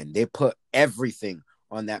emotional win. They put everything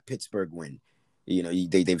on that Pittsburgh win.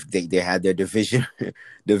 They had their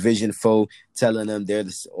division foe telling them they're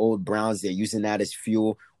the old Browns. They're using that as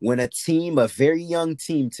fuel. When a very young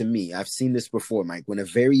team, to me, I've seen this before, Mike. When a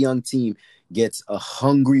very young team gets a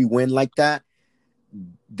hungry win like that,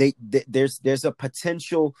 there's a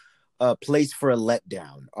potential place for a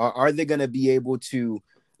letdown. Are they going to be able to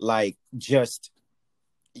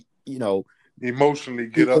emotionally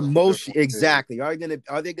get up? Exactly. Are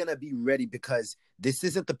they gonna be ready? Because this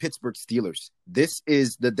isn't the Pittsburgh Steelers. This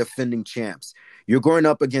is the defending champs. You're going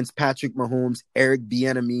up against Patrick Mahomes, Eric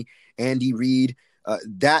Bieniemy, Andy Reid.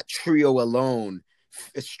 That trio alone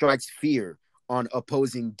strikes fear on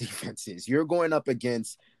opposing defenses. You're going up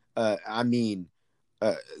against, the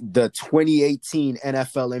 2018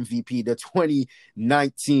 NFL MVP, the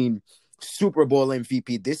 2019 Super Bowl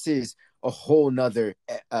MVP. This is a whole nother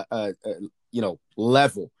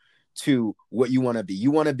level to what you want to be.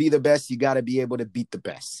 You want to be the best, you got to be able to beat the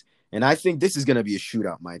best. And I think this is going to be a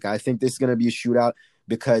shootout, Mike. I think this is going to be a shootout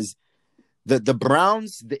because the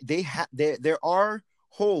Browns, there are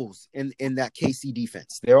holes in that KC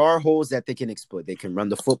defense. There are holes that they can exploit. They can run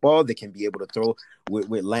the football. They can be able to throw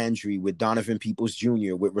with Landry, with Donovan Peoples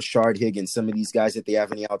Jr., with Rashard Higgins, some of these guys that they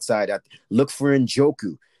have on the outside. I look for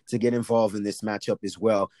Njoku to get involved in this matchup as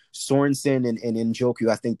well. Sorensen and Njoku,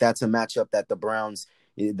 I think that's a matchup that the Browns,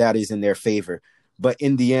 that is in their favor. But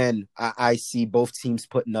in the end, I see both teams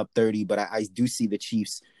putting up 30, but I do see the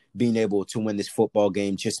Chiefs being able to win this football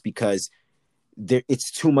game just because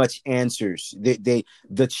it's too much answers.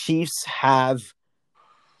 The Chiefs have,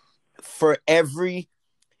 for every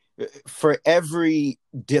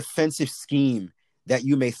defensive scheme that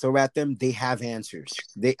you may throw at them, they have answers.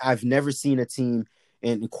 I've never seen a team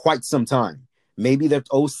in quite some time. Maybe the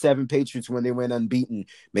 2007 Patriots when they went unbeaten,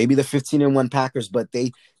 maybe the 15-1 Packers, but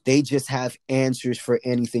they just have answers for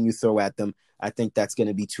anything you throw at them. I think that's going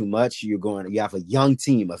to be too much. You have a young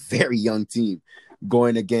team, a very young team,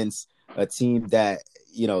 going against a team that,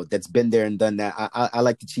 that's been there and done that. I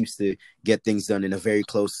like the Chiefs to get things done in a very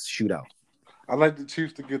close shootout. I like the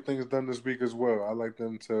Chiefs to get things done this week as well. I like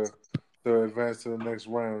them to advance to the next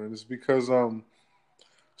round. And it's because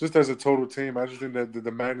just as a total team, I just think that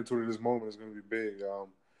the magnitude of this moment is going to be big.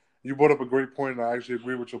 You brought up a great point, and I actually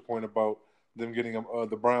agree with your point about them getting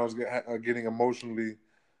the Browns getting emotionally.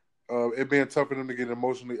 It being tough for them to get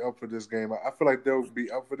emotionally up for this game. I feel like they'll be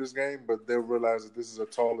up for this game, but they'll realize that this is a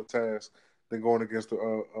taller task than going against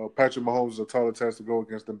Patrick Mahomes is a taller task to go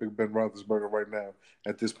against than Big Ben Roethlisberger right now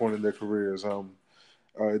at this point in their careers.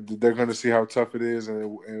 They're going to see how tough it is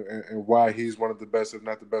and why he's one of the best, if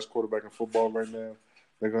not the best, quarterback in football right now.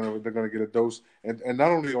 They're gonna get a dose, and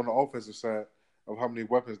not only on the offensive side of how many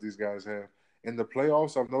weapons these guys have in the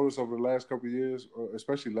playoffs. I've noticed over the last couple of years,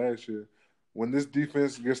 especially last year, when this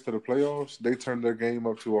defense gets to the playoffs, they turn their game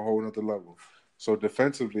up to a whole other level. So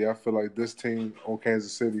defensively, I feel like this team on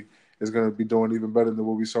Kansas City is going to be doing even better than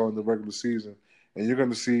what we saw in the regular season. And you're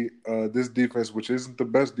going to see this defense, which isn't the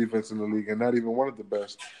best defense in the league, and not even one of the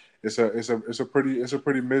best. It's a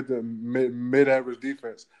pretty mid average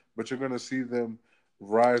defense, but you're going to see them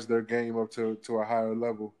rise their game up to a higher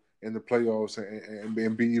level in the playoffs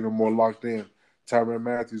and be even more locked in. Tyrann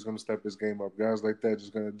Mathieu is going to step his game up. Guys like that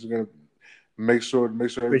just going to make sure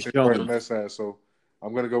everything's right on that side. So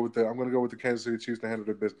I'm going to go with the Kansas City Chiefs to handle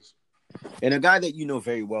their business. And a guy that you know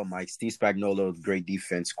very well, Mike, Steve Spagnuolo, great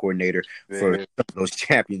defense coordinator for those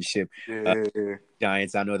championship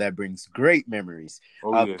Giants. I know that brings great memories.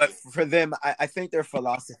 But for them, I think their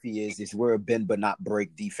philosophy is we're a bend but not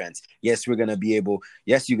break defense. Yes, we're gonna be able.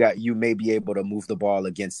 Yes, you may be able to move the ball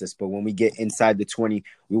against us, but when we get inside the 20,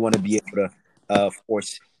 we want to be able to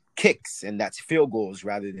force kicks, and that's field goals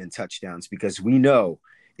rather than touchdowns, because we know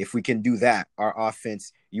if we can do that, our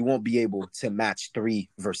offense, you won't be able to match 3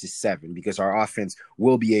 versus 7 because our offense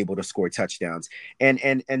will be able to score touchdowns.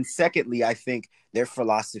 And secondly, I think their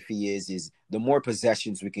philosophy is the more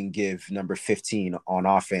possessions we can give number 15 on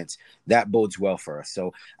offense, that bodes well for us.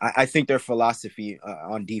 So I think their philosophy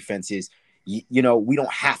on defense is, we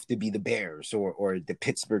don't have to be the Bears or the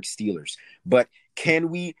Pittsburgh Steelers, but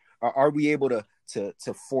are we able to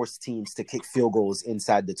force teams to kick field goals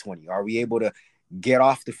inside the 20? Are we able to get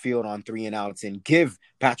off the field on 3 and outs and give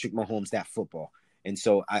Patrick Mahomes that football? And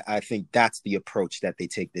so I think that's the approach that they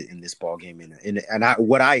take in this ball game.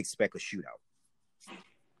 What I expect a shootout.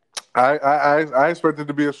 I expect it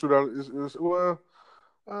to be a shootout.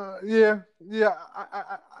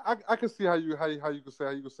 I can see how you can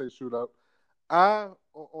say shootout.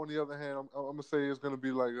 On the other hand, I'm gonna say it's gonna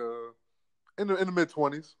be like in the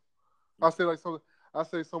mid-20s. I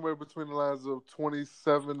say somewhere between the lines of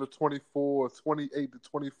 27 to 24, or 28 to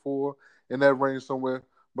 24, in that range somewhere.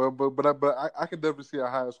 But I can definitely see a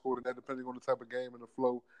higher score than that, depending on the type of game and the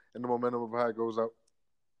flow and the momentum of how it goes out.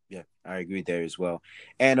 Yeah, I agree there as well.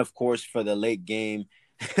 And of course, for the late game,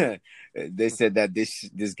 they said that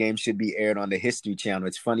this game should be aired on the History Channel.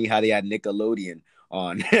 It's funny how they had Nickelodeon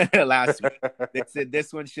on last week. They said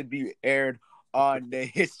this one should be aired on the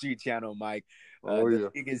History Channel, Mike. The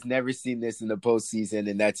league has never seen this in the postseason,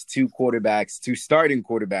 and that's two starting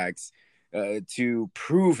quarterbacks, two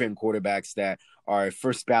proven quarterbacks that are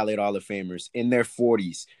first ballot Hall of Famers in their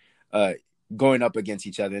 40s, going up against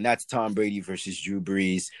each other, and that's Tom Brady versus Drew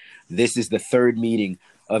Brees. This is the third meeting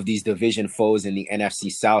of these division foes in the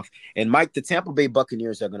NFC South. And Mike, the Tampa Bay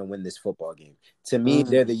Buccaneers are going to win this football game. To me,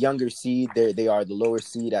 they're the younger seed. They are the lower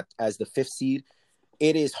seed as the 5th seed.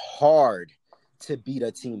 It is hard to beat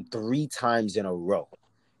a team 3 times in a row.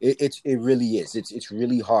 It really is. It's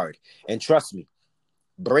really hard. And trust me,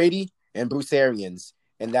 Brady and Bruce Arians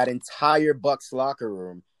and that entire Bucs locker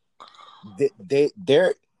room,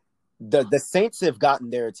 they're the Saints have gotten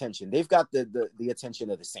their attention. They've got the attention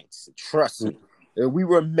of the Saints. Trust me. We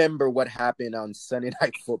remember what happened on Sunday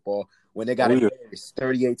Night Football when they got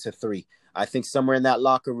 38-3. I think somewhere in that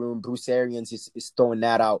locker room, Bruce Arians is throwing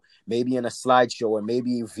that out, maybe in a slideshow or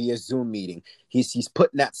maybe via Zoom meeting. He's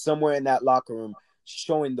putting that somewhere in that locker room,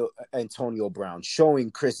 showing the Antonio Brown,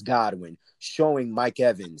 showing Chris Godwin, showing Mike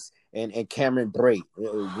Evans and Cameron Brate,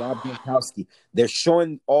 Rob Gronkowski. They're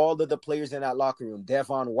showing all of the players in that locker room,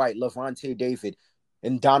 Devon White, Lavonte David,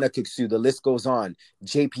 and Donna Kiksu. The list goes on.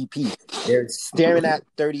 JPP. They're staring at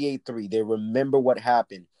 38-3. They remember what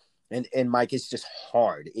happened. And Mike, it's just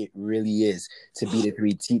hard. It really is to beat it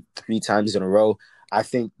three times in a row. I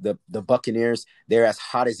think the Buccaneers, they're as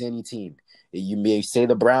hot as any team. You may say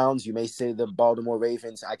the Browns, you may say the Baltimore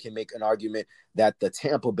Ravens. I can make an argument that the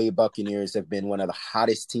Tampa Bay Buccaneers have been one of the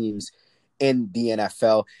hottest teams in the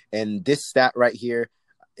NFL. And this stat right here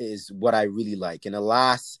is what I really like. In the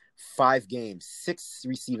last 5 games, 6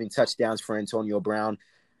 receiving touchdowns for Antonio Brown.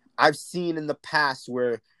 I've seen in the past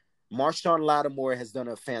where Marshawn Lattimore has done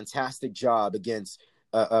a fantastic job against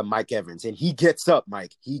Mike Evans, and he gets up,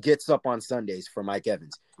 Mike. He gets up on Sundays for Mike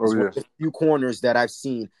Evans. He's one of the few corners that I've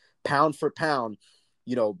seen pound for pound,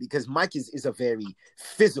 because Mike is a very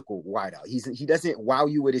physical wideout. He doesn't wow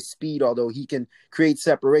you with his speed, although he can create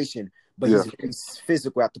separation, but he's very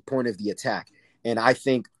physical at the point of the attack. And I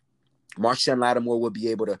think Marshawn Lattimore will be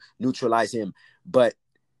able to neutralize him. But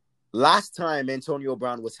last time Antonio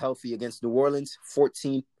Brown was healthy against New Orleans,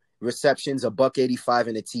 14 receptions, $185,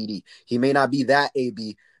 and a TD. He may not be that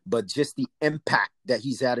AB, but just the impact that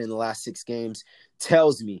he's had in the last 6 games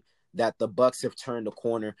tells me that the Bucs have turned the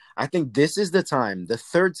corner. I think this is the time. The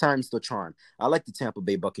third time's the charm. I like the Tampa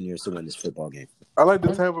Bay Buccaneers to win this football game. I like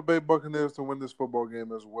the Tampa Bay Buccaneers to win this football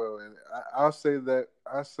game as well. And I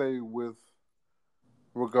say with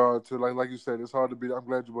regard to, like you said, it's hard to beat. I'm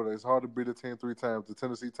glad you brought it. It's hard to beat a team 3 times. The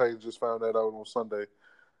Tennessee Titans just found that out on Sunday,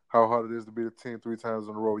 how hard it is to beat a team 3 times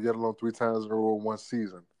in a row, yet alone 3 times in a row in one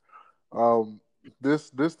season.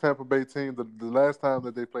 This Tampa Bay team, the last time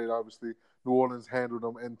that they played, obviously, New Orleans handled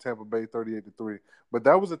them in Tampa Bay 38-3. But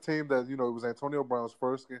that was a team that, it was Antonio Brown's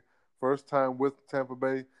first time with Tampa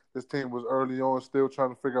Bay. This team was early on still trying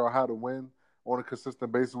to figure out how to win on a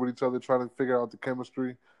consistent basis with each other, trying to figure out the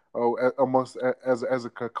chemistry amongst as a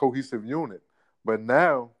cohesive unit. But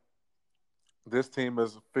now this team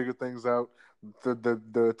has figured things out.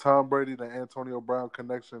 The Tom Brady, the Antonio Brown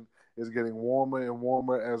connection is getting warmer and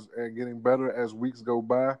warmer and getting better as weeks go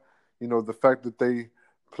by. The fact that they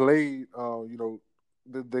played,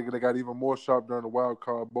 they got even more sharp during the wild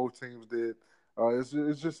card. Both teams did.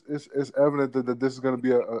 It's evident that this is going to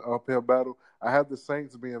be an uphill battle. I have the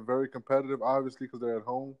Saints being very competitive, obviously, because they're at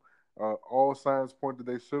home. All signs point that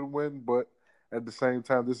they should win, but at the same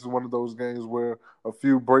time, this is one of those games where a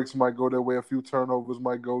few breaks might go their way, a few turnovers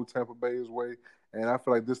might go Tampa Bay's way, and I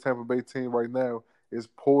feel like this Tampa Bay team right now is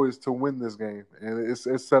poised to win this game, and it's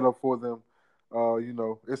set up for them.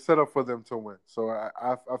 It's set up for them to win. So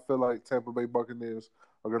I feel like Tampa Bay Buccaneers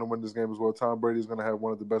are going to win this game as well. Tom Brady is going to have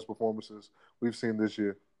one of the best performances we've seen this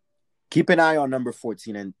year. Keep an eye on number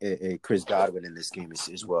 14 and Chris Godwin in this game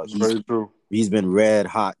as well. Very true. He's been red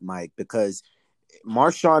hot, Mike, because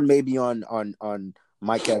Marshawn may be on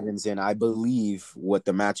Mike Evans, and I believe what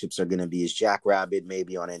the matchups are going to be is Jack Rabbit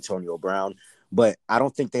maybe on Antonio Brown, but I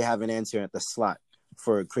don't think they have an answer at the slot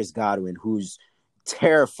for Chris Godwin, who's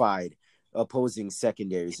terrified opposing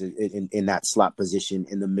secondaries in that slot position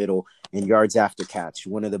in the middle and yards after catch,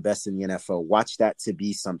 one of the best in the NFL. Watch that to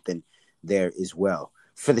be something there as well.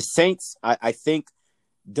 For the Saints, I think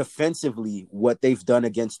defensively, what they've done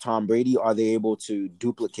against Tom Brady, are they able to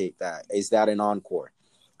duplicate that? Is that an encore?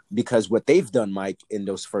 Because what they've done, Mike, in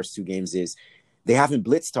those first 2 games is they haven't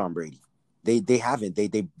blitzed Tom Brady. They haven't.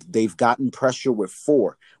 They've gotten pressure with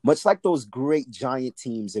 4, much like those great Giant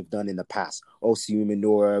teams have done in the past. Osi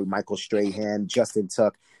Umenyiora, Michael Strahan, Justin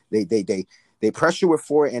Tuck. They pressure with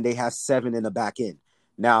 4 and they have 7 in the back end.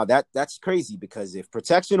 Now that's crazy because if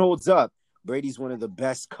protection holds up, Brady's one of the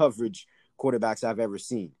best coverage quarterbacks I've ever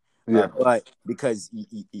seen. Yeah. But because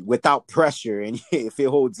without pressure and if it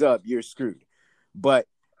holds up, you're screwed. But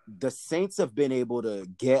the Saints have been able to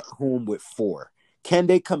get home with 4. Can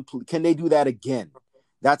they do that again?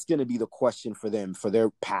 That's going to be the question for them for their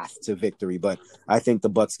path to victory. But I think the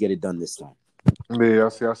Bucs get it done this time. Yeah,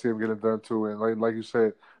 I see them getting done too. And like you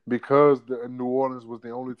said, because New Orleans was the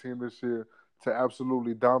only team this year to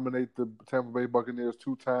absolutely dominate the Tampa Bay Buccaneers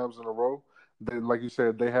 2 times in a row, like you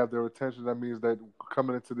said, they have their attention. That means that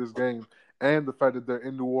coming into this game and the fact that they're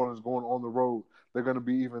in New Orleans going on the road, they're going to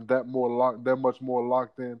be even that much more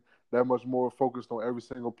locked in, that much more focused on every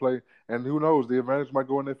single play. And who knows, the advantage might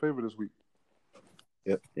go in their favor this week.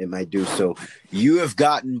 Yep, it might do so. You have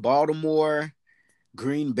gotten Baltimore,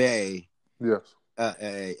 Green Bay, yes,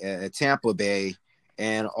 Tampa Bay,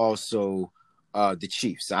 and also the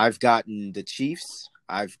Chiefs. I've gotten the Chiefs.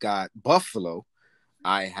 I've got Buffalo.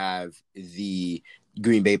 I have the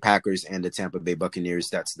Green Bay Packers and the Tampa Bay Buccaneers.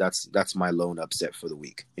 That's my lone upset for the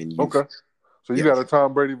week. And okay, so you got a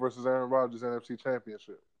Tom Brady versus Aaron Rodgers NFC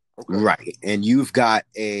Championship. Okay. Right, and you've got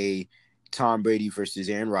a Tom Brady versus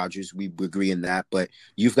Aaron Rodgers. We agree in that, but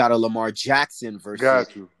you've got a Lamar Jackson versus.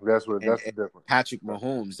 Got you. That's the difference. Patrick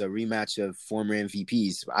Mahomes, a rematch of former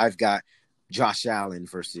MVPs. I've got Josh Allen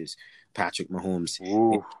versus Patrick Mahomes.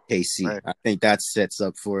 Ooh, KC. man. I think that sets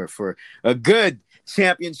up for a good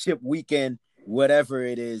championship weekend, whatever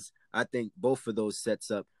it is. I think both of those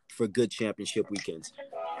sets up for good championship weekends.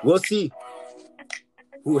 We'll see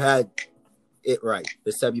who had it right.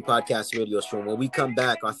 The Sebi Podcast Radio Show. When we come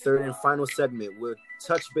back, our third and final segment, we'll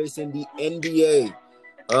touch base in the NBA.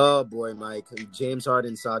 Oh boy, Mike, James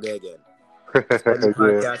Harden saga again. Sebi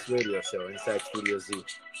Podcast Radio Show inside Studio Z.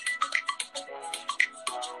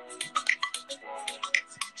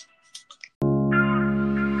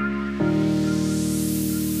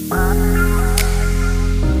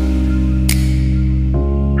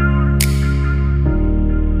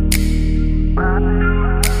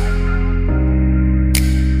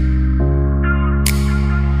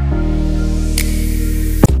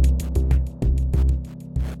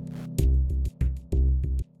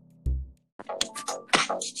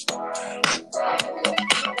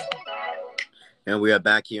 And we are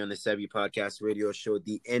back here on the Sebi Podcast Radio Show.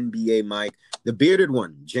 The NBA Mike, the bearded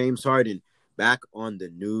one, James Harden, back on the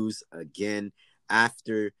news again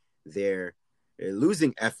after their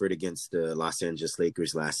losing effort against the Los Angeles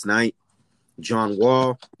Lakers last night. John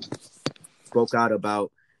Wall spoke out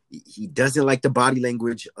about he doesn't like the body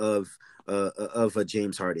language of a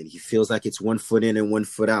James Harden. He feels like it's 1 foot in and 1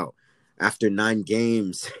 foot out. After 9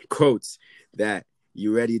 games, quotes that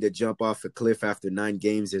you ready to jump off a cliff after 9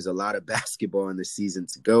 games. There's a lot of basketball in the season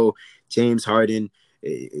to go. James Harden,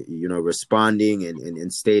 responding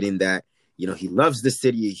and stating that, he loves the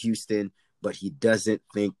city of Houston, but he doesn't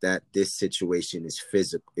think that this situation is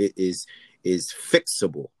physical. It is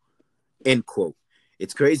fixable, end quote.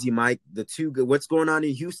 It's crazy, Mike. What's going on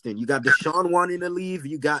in Houston? You got Deshaun wanting to leave.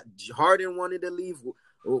 You got Harden wanting to leave.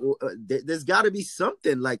 There's got to be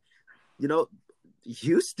something like,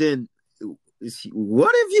 Houston.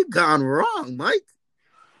 What have you gone wrong, Mike?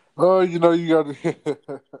 Oh, you got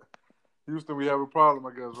Houston. We have a problem,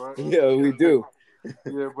 I guess, right? Yeah, we do.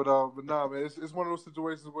 Yeah, but nah, man. It's one of those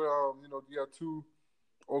situations where you have two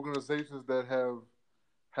organizations that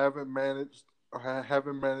haven't managed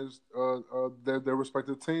their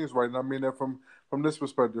respective teams right. And I mean that from this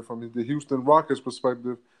perspective, from the Houston Rockets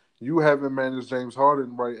perspective, you haven't managed James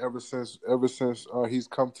Harden right ever since he's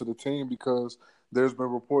come to the team, because there's been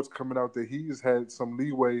reports coming out that he's had some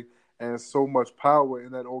leeway and so much power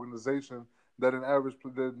in that organization that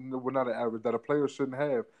that a player shouldn't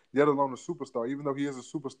have, yet alone a superstar. Even though he is a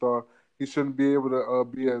superstar, he shouldn't be able to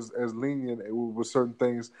be as lenient with certain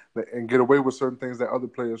things and get away with certain things that other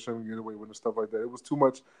players shouldn't get away with and stuff like that. It was too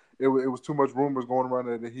much. It was too much rumors going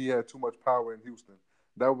around that he had too much power in Houston.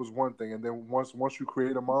 That was one thing. And then once you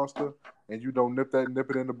create a monster and you don't nip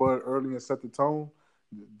it in the bud early and set the tone,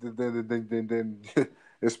 then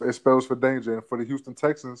it spells for danger. And for the Houston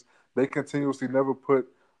Texans, they continuously never put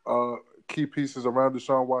key pieces around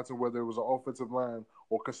Deshaun Watson, whether it was an offensive line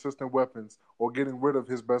or consistent weapons or getting rid of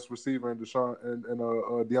his best receiver in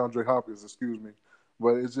DeAndre Hopkins, excuse me.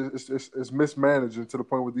 But it's mismanaging to the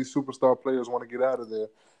point where these superstar players want to get out of there.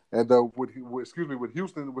 And with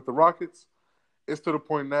Houston, with the Rockets, it's to the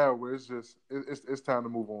point now where it's time to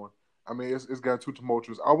move on. I mean, it's gotten too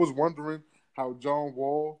tumultuous. I was wondering how John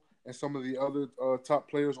Wall and some of the other top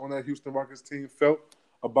players on that Houston Rockets team felt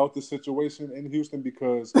about the situation in Houston,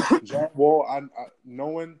 because John Wall,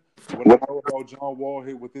 knowing what I know about John Wall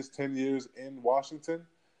here with his 10 years in Washington,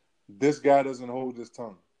 this guy doesn't hold his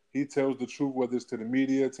tongue. He tells the truth, whether it's to the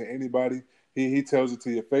media, to anybody. He tells it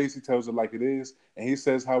to your face. He tells it like it is, and he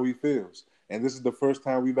says how he feels. And this is the first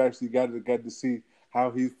time we've actually got to see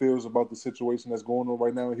how he feels about the situation that's going on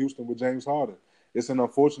right now in Houston with James Harden. It's an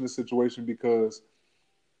unfortunate situation because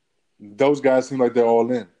those guys seem like they're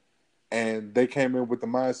all in. And they came in with the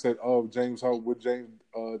mindset of James Harden.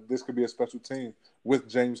 This could be a special team with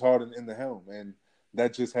James Harden in the helm. And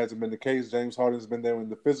that just hasn't been the case. James Harden's been there in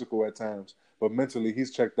the physical at times, but mentally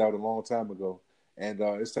he's checked out a long time ago. And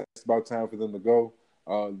it's about time for them to go.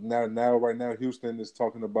 Right now, Houston is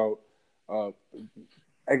talking about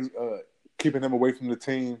keeping him away from the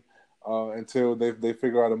team until they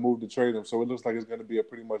figure out a move to trade him. So it looks like it's going to be a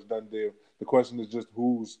pretty much done deal. The question is just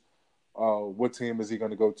what team is he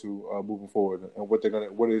going to go to moving forward, and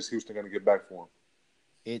what is Houston going to get back for him?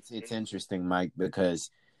 It's interesting, Mike, because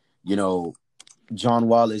John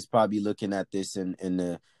Wall is probably looking at this in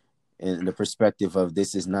the perspective of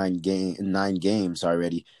this is 9 games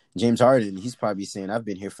already. James Harden, he's probably saying I've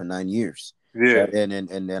been here for 9 years. Yeah, and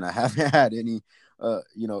then I haven't had any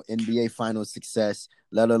NBA Finals success,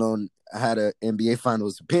 let alone had an NBA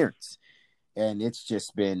Finals appearance, and it's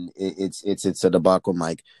just been it's a debacle,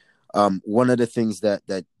 Mike. One of the things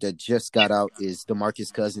that just got out is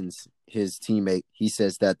DeMarcus Cousins, his teammate. He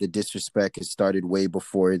says that the disrespect has started way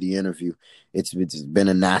before the interview. It's been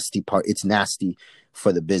a nasty part. It's nasty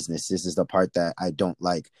for the business. This is the part that I don't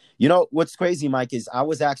like. What's crazy, Mike, is I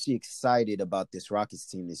was actually excited about this Rockets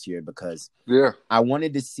team this year because I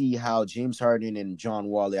wanted to see how James Harden and John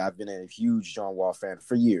Wall. I've been a huge John Wall fan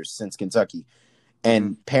for years, since Kentucky,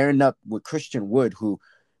 and pairing up with Christian Wood, who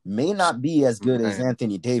may not be as good as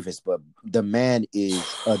Anthony Davis, but the man is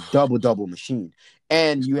a double-double machine.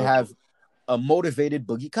 And you have a motivated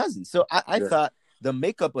Boogie Cousins. So I thought the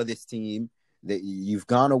makeup of this team, that you've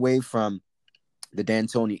gone away from the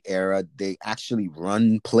D'Antoni era. They actually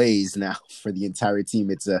run plays now for the entire team.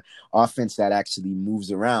 It's an offense that actually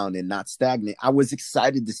moves around and not stagnant. I was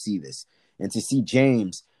excited to see this and to see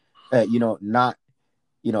James, not,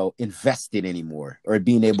 invested anymore, or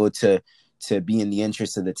being able to be in the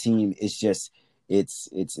interest of the team. It's just it's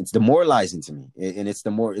demoralizing to me, and it's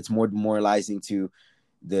more demoralizing to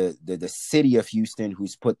the city of Houston,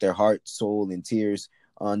 who's put their heart, soul, and tears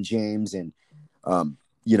on James, and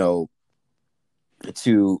you know,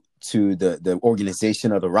 to the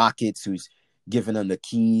organization of the Rockets, who's given them the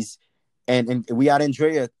keys. And we had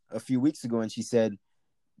Andrea a few weeks ago, and she said,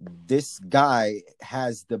 this guy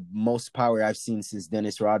has the most power I've seen since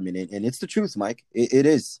Dennis Rodman. And it's the truth, Mike. It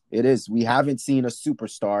is. We haven't seen a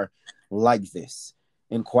superstar like this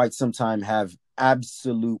in quite some time have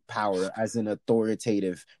absolute power as an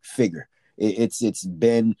authoritative figure. It's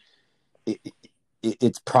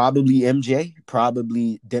probably MJ,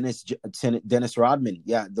 probably Dennis Rodman.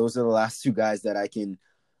 Yeah, those are the last two guys that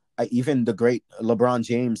even the great LeBron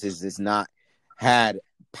James is not had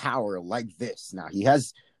power like this. Now he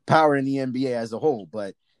has power in the NBA as a whole,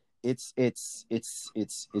 but it's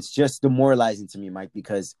just demoralizing to me, Mike,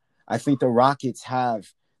 because I think the Rockets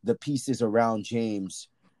have the pieces around James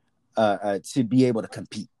to be able to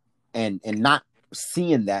compete, and not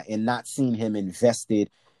seeing that, and not seeing him invested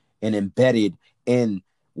and embedded in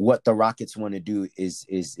what the Rockets want to do is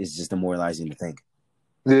just demoralizing to think.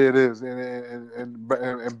 Yeah, it is, and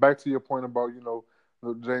back to your point about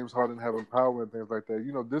James Harden having power and things like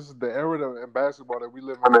that. This is the era in basketball that we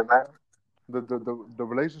live in now. The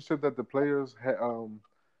relationship that the players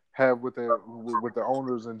have with the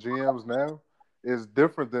owners and GMs now is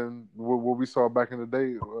different than what we saw back in the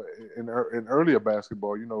day in earlier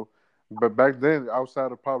basketball. But back then,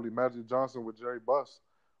 outside of probably Magic Johnson with Jerry Buss,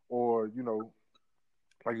 or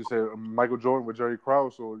like you said, Michael Jordan with Jerry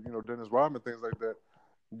Krause, or Dennis Rodman, things like that.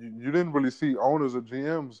 You didn't really see owners or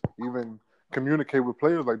GMs even communicate with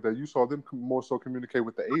players like that. You saw them more so communicate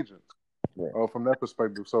with the agents, from that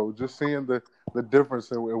perspective. So just seeing the difference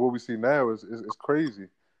in what we see now is crazy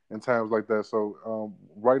in times like that. So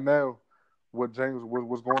right now, what's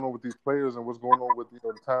going on with these players and what's going on with the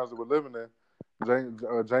times that we're living in,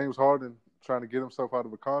 James Harden trying to get himself out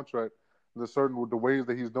of a contract. There's certain the ways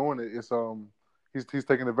that he's doing it. It's he's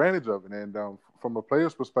taking advantage of it, and from a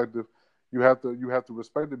player's perspective, you have to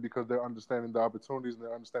respect it because they're understanding the opportunities and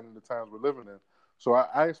they're understanding the times we're living in. So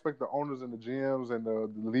I expect the owners and the GMs and the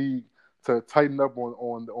league to tighten up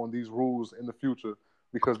on these rules in the future,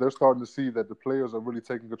 because they're starting to see that the players are really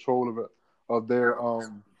taking control of their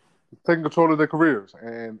careers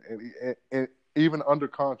and even under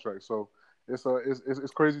contract. So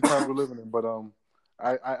it's crazy times we're living in, but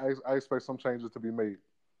I expect some changes to be made.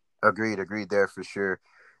 Agreed there for sure.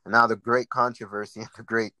 And now the great controversy and the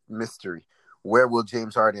great mystery. Where will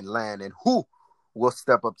James Harden land, and who will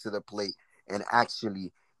step up to the plate and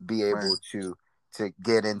actually be able to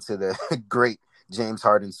get into the great James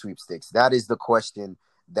Harden sweepstakes? That is the question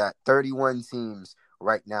that 31 teams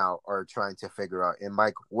right now are trying to figure out. And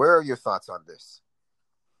Mike, where are your thoughts on this?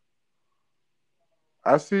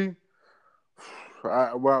 I see.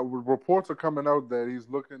 Reports are coming out that he's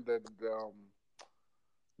looking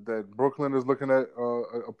that Brooklyn is looking at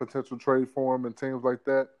a potential trade for him and teams like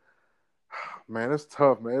that. Man, it's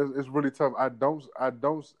tough, man. It's really tough. I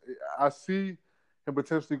see him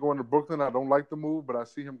potentially going to Brooklyn. I don't like the move, but I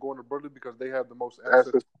see him going to Brooklyn because they have the most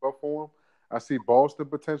assets for him. I see Boston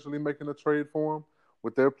potentially making a trade for him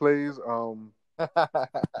with their plays.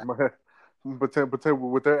 With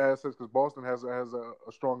their assets, because Boston has a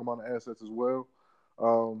strong amount of assets as well.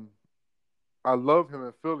 I love him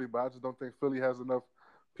in Philly, but I just don't think Philly has enough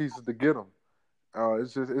pieces to get him.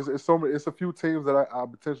 It's a few teams that I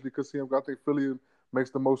potentially could see him. I think Philly makes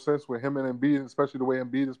the most sense with him and Embiid, especially the way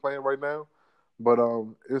Embiid is playing right now. But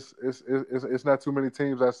it's not too many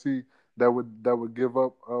teams I see that would give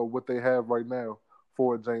up what they have right now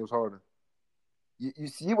for James Harden. You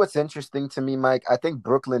see what's interesting to me, Mike? I think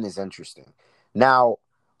Brooklyn is interesting. Now,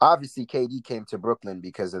 obviously, KD came to Brooklyn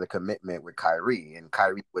because of the commitment with Kyrie, and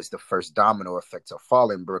Kyrie was the first domino effect to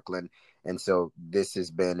fall in Brooklyn. And so this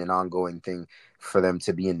has been an ongoing thing for them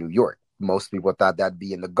to be in New York. Most people thought that'd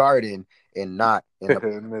be in the Garden and not in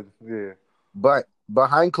the... Yeah. But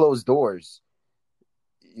behind closed doors,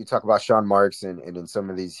 you talk about Sean Marks and in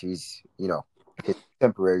some of these, his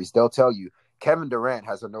contemporaries, they'll tell you Kevin Durant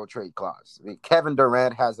has a no-trade clause. I mean, Kevin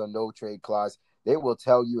Durant has a no-trade clause. They will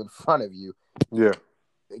tell you in front of you,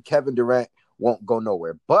 Kevin Durant won't go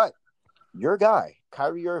nowhere. But your guy,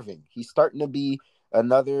 Kyrie Irving, he's starting to be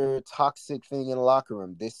another toxic thing in the locker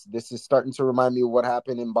room. This is starting to remind me of what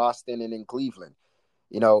happened in Boston and in Cleveland.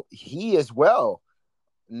 He as well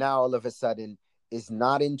now all of a sudden is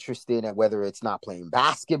not interested in whether it's not playing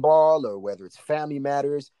basketball or whether it's family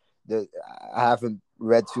matters. I haven't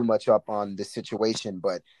read too much up on the situation,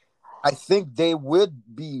 but I think they would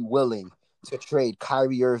be willing to trade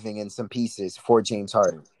Kyrie Irving and some pieces for James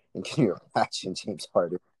Harden. And can you imagine James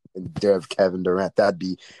Harden there of Kevin Durant. That'd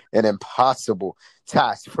be an impossible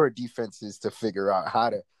task for defenses to figure out how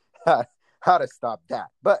to stop that.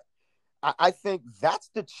 But I think that's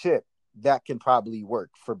the chip that can probably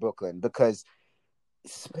work for Brooklyn because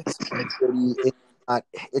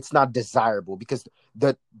it's not desirable because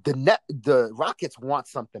the Rockets want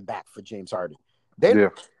something back for James Harden. They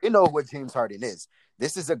know what James Harden is.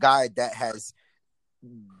 This is a guy that has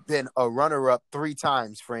been a runner-up 3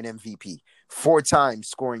 times for an MVP, 4 times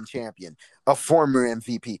scoring champion, a former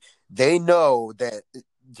MVP. They know that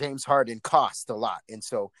James Harden cost a lot. And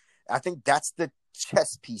so I think that's the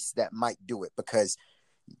chess piece that might do it because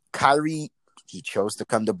Kyrie, he chose to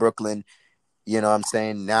come to Brooklyn. You know what I'm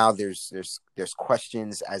saying? Now there's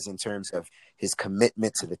questions as in terms of his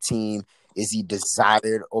commitment to the team. Is he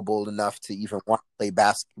desirable enough to even want to play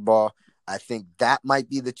basketball? I think that might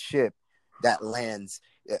be the chip that lands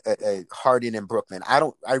Harden in Brooklyn. I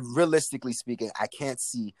realistically speaking, I can't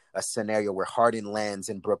see a scenario where Harden lands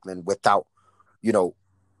in Brooklyn without,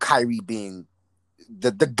 Kyrie being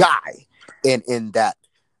the guy in that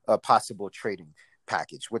possible trading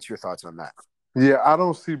package. What's your thoughts on that? Yeah, I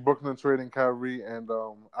don't see Brooklyn trading Kyrie, and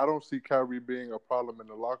I don't see Kyrie being a problem in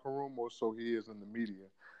the locker room more so he is in the media.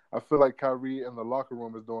 I feel like Kyrie in the locker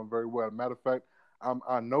room is doing very well. Matter of fact,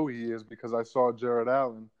 I know he is because I saw Jared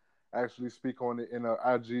Allen actually speak on it in an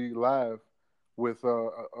IG live with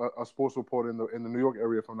a sports reporter in the New York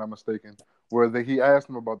area, if I'm not mistaken, where he asked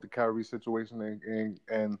him about the Kyrie situation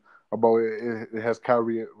and about it has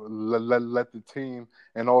Kyrie let the team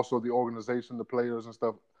and also the organization, the players and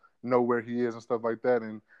stuff know where he is and stuff like that.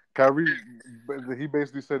 And Kyrie, he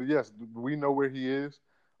basically said, yes, we know where he is.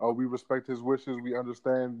 We respect his wishes. We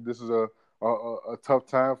understand this is a tough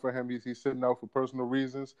time for him. He's sitting out for personal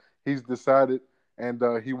reasons. He's decided, and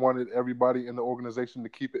he wanted everybody in the organization to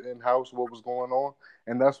keep it in-house, what was going on.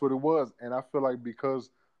 And that's what it was. And I feel like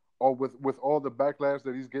because with all the backlash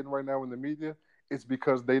that he's getting right now in the media, it's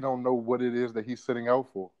because they don't know what it is that he's sitting out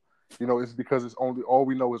for. It's because it's all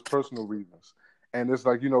we know is personal reasons. And it's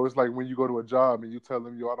like, it's like when you go to a job and you tell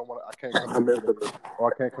them, I can't come in today,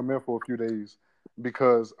 or I can't come in for a few days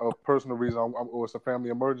because of personal reasons, or it's a family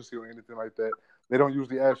emergency or anything like that. They don't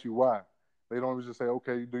usually ask you why. They don't just say,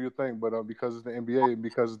 okay, do your thing. But because it's the NBA and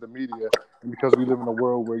because it's the media and because we live in a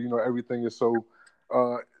world where, everything is so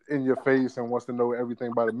in your face and wants to know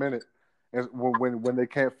everything by the minute. And when they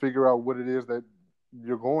can't figure out what it is that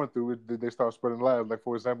you're going through, they start spreading lies. Like,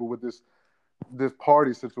 for example, with this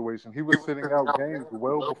party situation. He was sitting out games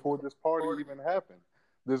well before this party even happened.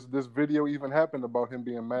 This video even happened about him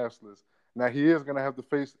being maskless. Now he is going to have to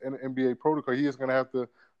face an NBA protocol. He is going to have to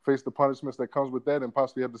face the punishments that comes with that and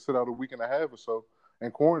possibly have to sit out a week and a half or so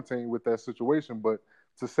and quarantine with that situation. But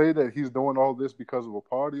to say that he's doing all this because of a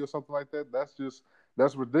party or something like that,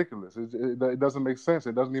 that's ridiculous. It doesn't make sense.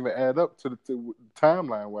 It doesn't even add up to the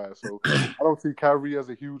timeline-wise. So I don't see Kyrie as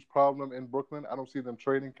a huge problem in Brooklyn. I don't see them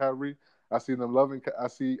trading Kyrie. I see them loving. I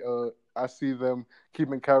see them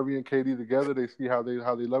keeping Kyrie and KD together. They see how they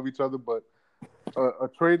love each other. But a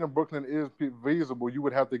trade in Brooklyn is feasible. You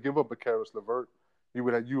would have to give up a Caris LeVert.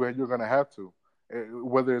 You're going to have to,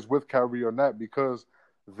 whether it's with Kyrie or not, because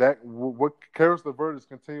what Caris LeVert is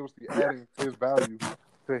continuously adding his value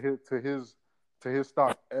to his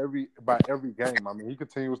stock by every game. I mean, he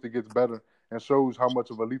continuously gets better and shows how much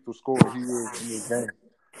of a lethal scorer he is in this game.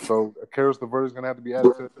 So Caris LeVert is going to have to be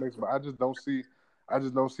added to the mix, but I just don't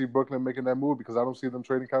see Brooklyn making that move because I don't see them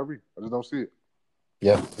trading Kyrie. I just don't see it.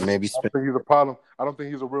 Yeah, maybe. I don't think he's a problem. I don't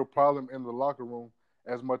think he's a real problem in the locker room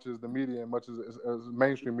as much as the media, and much as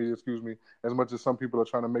mainstream media, as much as some people are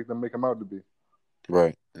trying to make him out to be.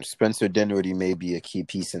 Right. Spencer Dinwiddie may be a key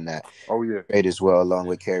piece in that. Oh yeah, trade as well, along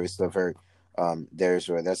with Caris LeVert.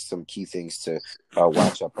 That's some key things to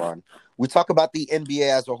watch up on. We talk about the NBA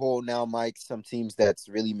as a whole now, Mike. Some teams that's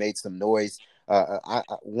really made some noise.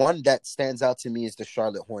 One that stands out to me is the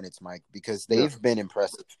Charlotte Hornets, Mike, because they've been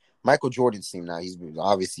impressive. Michael Jordan's team now. He's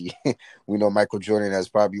obviously we know Michael Jordan as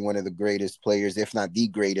probably one of the greatest players, if not the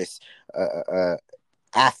greatest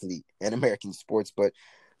athlete in American sports, but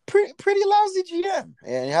pretty lousy GM,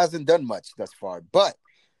 and he hasn't done much thus far. But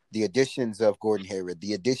the additions of Gordon Hayward,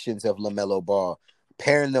 the additions of LaMelo Ball,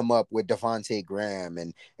 pairing them up with Devontae Graham,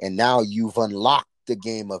 and now you've unlocked the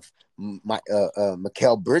game of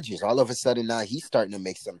Mikal Bridges. All of a sudden now he's starting to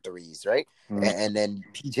make some threes, right? Mm-hmm. And then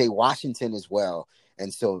PJ Washington as well.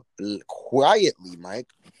 And so quietly, Mike,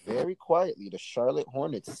 very quietly, the Charlotte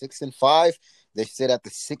Hornets 6-5. They sit at the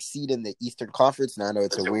 6th seed in the Eastern Conference. Now I know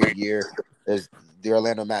it's a weird year. The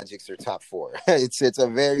Orlando Magics are top 4. It's a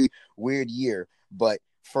very weird year, but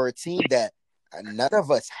for a team that none of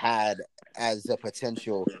us had as a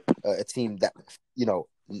potential a team that,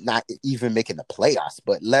 not even making the playoffs,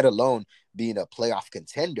 but let alone being a playoff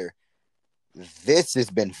contender. This has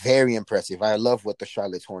been very impressive. I love what the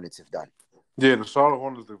Charlotte Hornets have done. Yeah, the Charlotte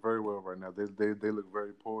Hornets look very well right now. They look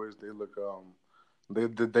very poised. They look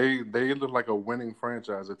like a winning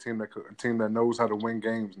franchise, a team that knows how to win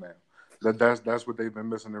games now. That's what they've been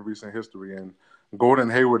missing in recent history. And Gordon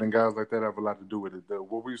Hayward and guys like that have a lot to do with it.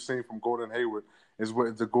 What we've seen from Gordon Hayward is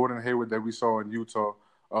what the Gordon Hayward that we saw in Utah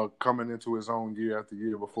coming into his own year after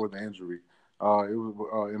year before the injury. It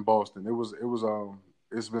was in Boston.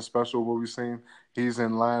 It's been special what we've seen. He's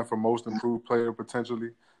in line for most improved player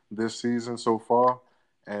potentially this season so far.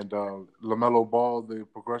 And LaMelo Ball, the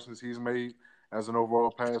progressions he's made as an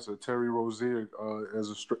overall passer, Terry Rozier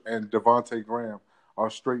and Devontae Graham are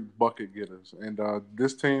straight bucket getters. And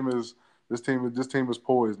this team is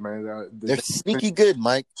poised, man. They're sneaky good,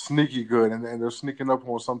 Mike. Sneaky good, and they're sneaking up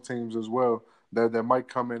on some teams as well that might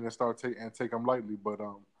come in and take them lightly. But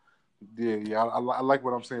I like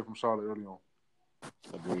what I'm seeing from Charlotte early on.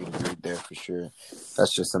 Agreed there for sure.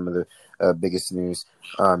 That's just some of the biggest news.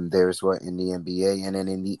 There's what in the NBA, and then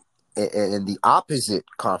in the opposite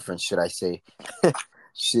conference, should I say,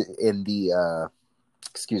 in the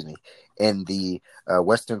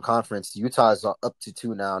Western Conference, Utah is up to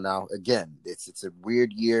 2 now. Now again, it's a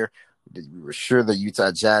weird year. We were sure the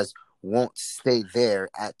Utah Jazz won't stay there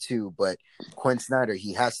at 2, but Quinn Snyder,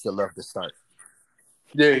 he has to love the start.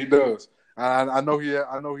 Yeah, he does. I know he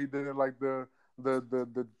didn't like the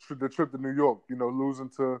trip to New York, losing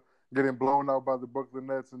to getting blown out by the Brooklyn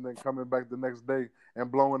Nets and then coming back the next day and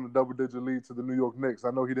blowing a double-digit lead to the New York Knicks.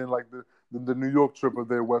 I know he didn't like the New York trip of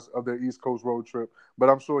their East Coast road trip, but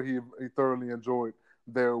I'm sure he thoroughly enjoyed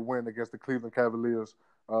their win against the Cleveland Cavaliers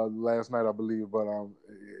last night, I believe. But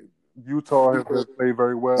Utah has played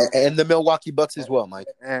very well, and the Milwaukee Bucks as well, Mike,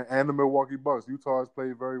 and the Milwaukee Bucks. Utah has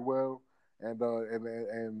played very well, and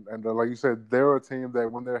like you said, they're a team that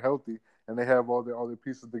when they're healthy and they have all their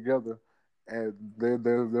pieces together, and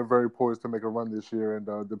they're very poised to make a run this year. And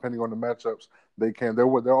depending on the matchups, they can.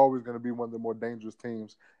 They're always going to be one of the more dangerous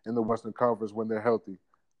teams in the Western Conference when they're healthy,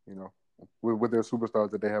 with their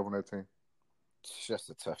superstars that they have on that team. It's just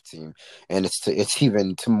a tough team, and it's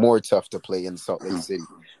even more tough to play in Salt Lake City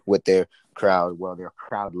with their crowd. Well, their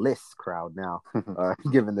crowdless crowd now,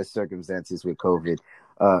 given the circumstances with COVID.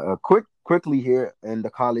 Quickly here in the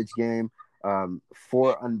college game,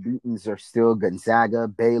 4 unbeatens are still Gonzaga,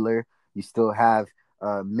 Baylor. You still have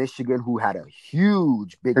Michigan, who had a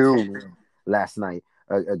huge Big Ten win last night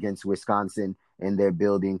against Wisconsin in their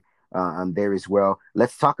building. There as well.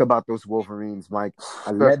 Let's talk about those Wolverines, Mike.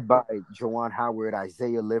 Led by Juwan Howard,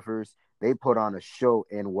 Isaiah Livers. They put on a show,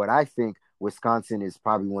 and what I think Wisconsin is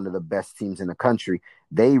probably one of the best teams in the country.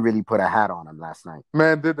 They really put a hat on them last night.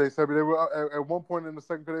 Man, did they, Sebby? They were at one point in the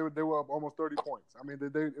second period, they were up almost 30 points. I mean,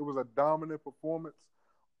 it was a dominant performance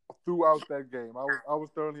throughout that game. I was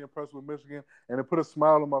thoroughly impressed with Michigan, and it put a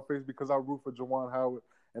smile on my face because I root for Juwan Howard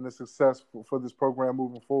and the success for this program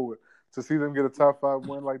moving forward. To see them get a top 5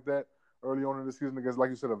 win like that early on in the season against, like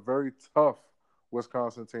you said, a very tough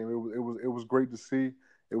Wisconsin team. It was great to see.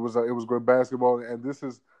 It was great basketball, and this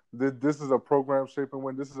is a program shaping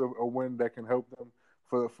win. This is a win that can help them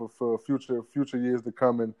for future years to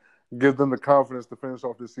come and give them the confidence to finish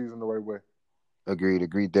off this season the right way.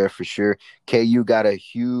 Agreed there for sure. KU got a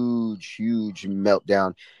huge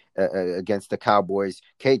meltdown against the Cowboys.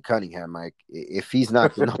 Cade Cunningham, Mike, if he's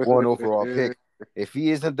not the number 1 overall pick, if he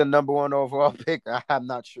isn't the number 1 overall pick, I'm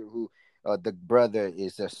not sure who. The brother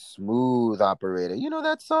is a smooth operator. You know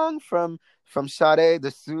that song from Sade,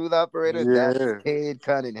 the smooth operator? Yeah. That's Cade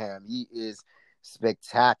Cunningham. He is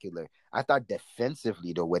spectacular. I thought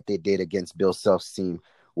defensively, though, what they did against Bill Self's team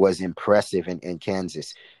was impressive in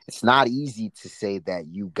Kansas. It's not easy to say that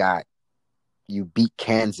you beat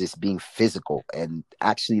Kansas being physical, and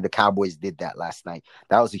actually the Cowboys did that last night.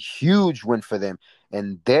 That was a huge win for them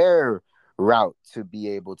and their route to be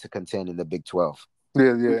able to contend in the Big 12.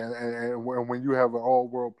 Yeah, and when you have an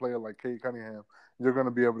all-world player like Cade Cunningham, you're going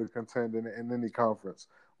to be able to contend in any conference.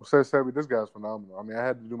 Well, Sebby, this guy's phenomenal. I mean, I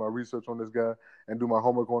had to do my research on this guy and do my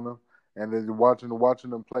homework on him, and then watching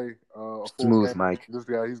them play. Smooth, game, Mike. This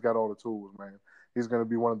guy, he's got all the tools, man. He's going to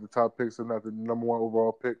be one of the top picks, if not the number 1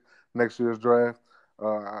 overall pick next year's draft.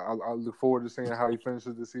 I look forward to seeing how he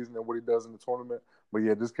finishes this season and what he does in the tournament. But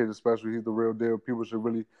yeah, this kid is special. He's the real deal. People should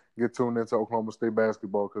really get tuned into Oklahoma State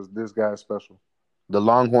basketball because this guy is special. The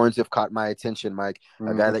Longhorns have caught my attention, Mike.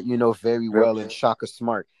 A guy that you know very well in Shaka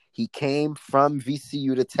Smart. He came from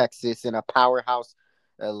VCU to Texas in a powerhouse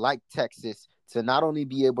like Texas to not only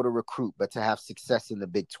be able to recruit, but to have success in the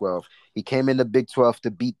Big 12. He came in the Big 12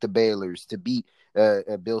 to beat the Baylors, to beat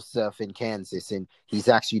Bill Self in Kansas, and he's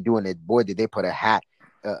actually doing it. Boy, did they put a hat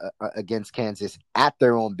against Kansas at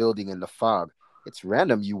their own building in the Fog. It's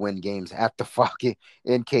random you win games at the Fog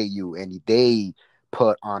in KU, and they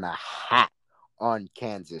put on a hat on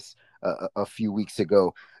Kansas a few weeks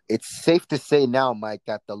ago. It's safe to say now, Mike,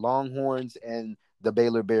 that the Longhorns and the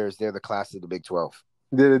Baylor Bears, they're the class of the Big 12.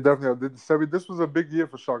 Yeah, they definitely are. Sebi, this was a big year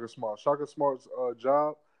for Shaka Smart. Shaka Smart's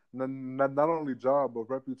job, not only job, but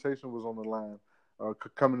reputation was on the line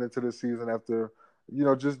coming into this season after,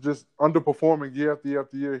 just underperforming year after year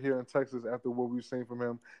after year here in Texas after what we've seen from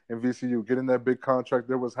him in VCU. Getting that big contract,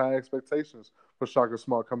 there was high expectations for Shaka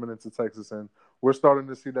Smart coming into Texas, and we're starting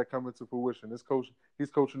to see that come into fruition.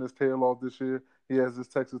 He's coaching his tail off this year. He has this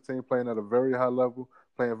Texas team playing at a very high level,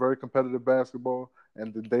 playing very competitive basketball,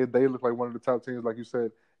 and they look like one of the top teams, like you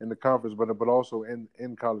said, in the conference, but also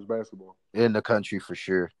in college basketball. In the country for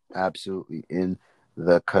sure. Absolutely. In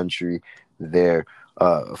the country there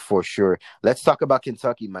for sure. Let's talk about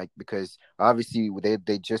Kentucky, Mike, because obviously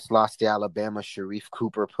they just lost to Alabama. Sharif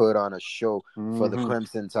Cooper put on a show for the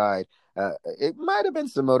Crimson Tide. It might have been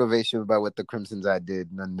some motivation by what the Crimson Tide did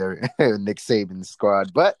under Nick Saban's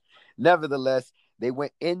squad, but nevertheless, they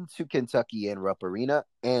went into Kentucky in Rupp Arena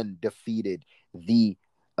and defeated the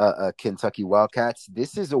Kentucky Wildcats.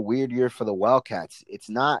 This is a weird year for the Wildcats. It's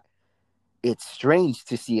strange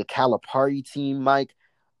to see a Calipari team, Mike,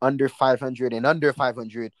 under 500 and under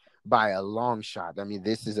 500 by a long shot. I mean,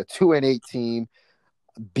 this is a 2-8 team.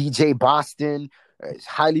 BJ Boston is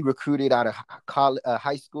highly recruited out of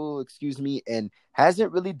high school, and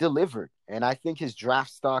hasn't really delivered. And I think his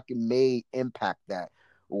draft stock may impact that.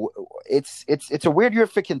 It's a weird year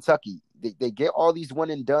for Kentucky. They get all these one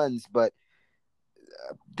and dones, but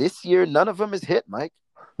this year none of them has hit, Mike.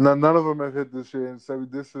 No, none of them have hit this year. And so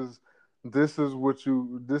this is what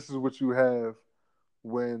you have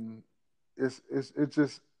when it's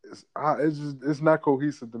not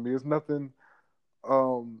cohesive to me. It's nothing.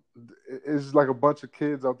 It's like a bunch of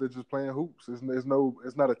kids out there just playing hoops.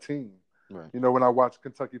 It's not a team. Right. When I watch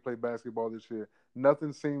Kentucky play basketball this year,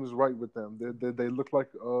 nothing seems right with them. They look like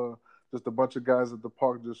just a bunch of guys at the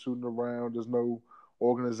park just shooting around. There's no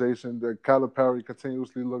organization. Calipari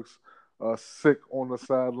continuously looks sick on the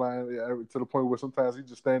sideline to the point where sometimes he's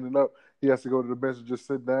just standing up. He has to go to the bench and just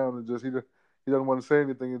sit down and he doesn't want to say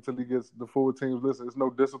anything until he gets the full team's list. There's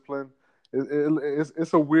no discipline.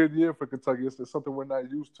 It's a weird year for Kentucky. It's something we're not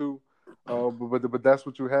used to. But that's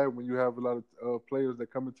what you have when you have a lot of players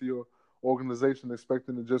that come into your organization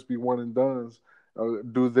expecting to just be one and dones,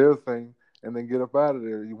 do their thing, and then get up out of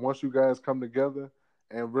there. Once you guys come together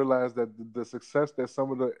and realize that the success that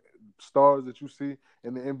some of the stars that you see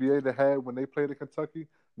in the NBA that had when they played at Kentucky,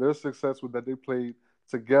 their success was that they played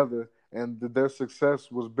together, and their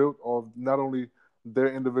success was built off not only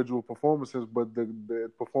their individual performances, but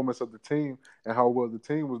the performance of the team and how well the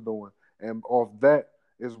team was doing. And off that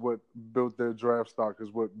is what built their draft stock,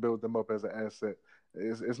 is what built them up as an asset.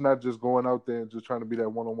 It's not just going out there and just trying to be that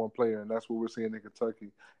one-on-one player, and that's what we're seeing in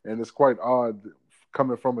Kentucky. And it's quite odd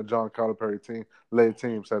coming from a John Calipari led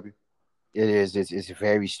team, Sebi. It is. It's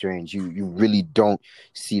very strange. You really don't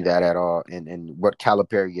see that at all. And what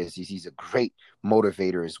Calipari is, he's a great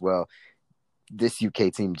motivator as well. This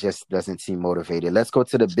UK team just doesn't seem motivated. Let's go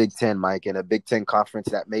to the Big Ten, Mike, and a Big Ten conference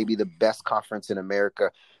that may be the best conference in America.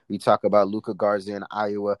 We talk about Luka Garza in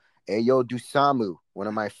Iowa. Ayo Dosunmu, one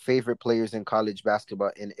of my favorite players in college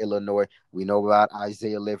basketball in Illinois. We know about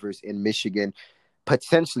Isaiah Livers in Michigan.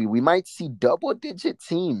 Potentially, we might see double-digit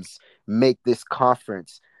teams make this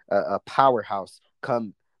conference a powerhouse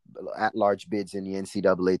come at large bids in the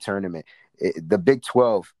NCAA tournament. The Big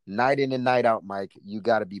 12, night in and night out, Mike, you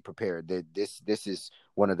got to be prepared. This is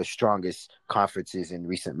one of the strongest conferences in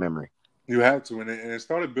recent memory. You have to, and it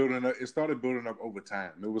started building up. It started building up over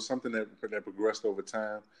time. It was something that progressed over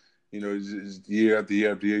time. Year after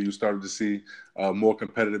year after year, you started to see more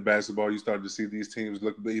competitive basketball. You started to see these teams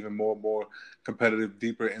look even more and more competitive,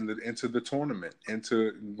 deeper into the tournament,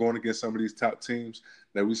 into going against some of these top teams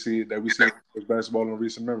that we see basketball in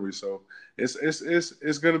recent memory. So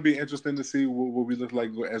it's going to be interesting to see what we look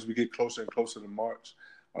like as we get closer and closer to March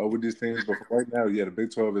with these teams. But for right now, yeah, the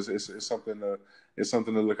Big 12 is something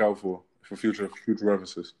to look out for future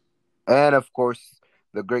references. And of course,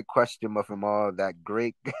 the great question of them all, that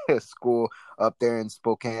great school up there in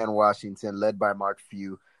Spokane, Washington, led by Mark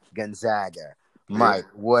Few, Gonzaga. Mike,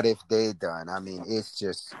 what have they done? I mean, it's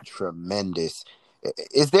just tremendous.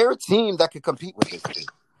 Is there a team that could compete with this team?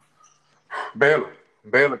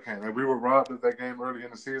 Baylor can. And we were robbed of that game early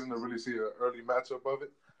in the season to really see an early matchup of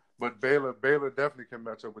it. But Baylor definitely can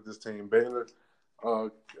match up with this team. Baylor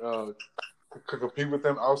could compete with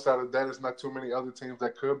them. Outside of that, there's not too many other teams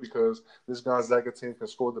that could, because this Gonzaga team can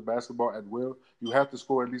score the basketball at will. You have to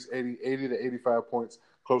score at least 80 to 85 points,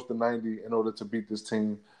 close to 90, in order to beat this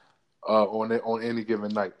team on any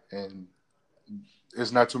given night. And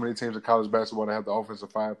it's not too many teams in college basketball that have the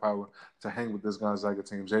offensive firepower to hang with this Gonzaga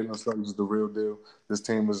team. Jalen Suggs is the real deal. This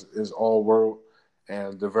team is all world,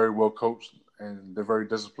 and they're very well coached, and they're very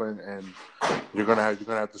disciplined. And you're gonna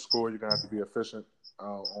have to score. You're gonna have to be efficient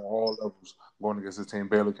on all levels going against this team.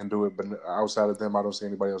 Baylor can do it, but outside of them, I don't see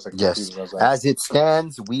anybody else that can compete with us. As it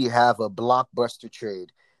stands, we have a blockbuster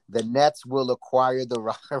trade. The Nets will acquire the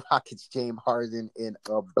Rockets' James Harden in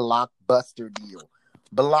a blockbuster deal.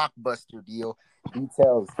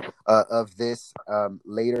 Details of this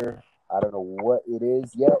later. I don't know what it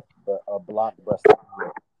is yet, but a blockbuster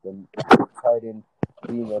deal. The Harden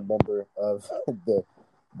being a member of the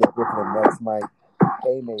Brooklyn Nets, Mike.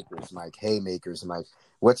 Haymakers, Mike.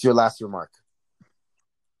 What's your last remark?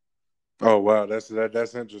 Oh wow, that's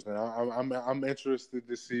interesting. I'm interested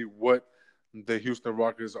to see what the Houston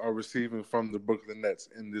Rockets are receiving from the Brooklyn Nets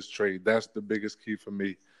in this trade. That's the biggest key for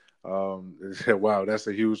me. Wow, that's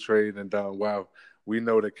a huge trade, and wow, we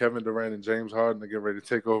know that Kevin Durant and James Harden are getting ready to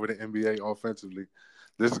take over the NBA offensively.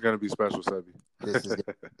 This is going to be special, Sebi. This is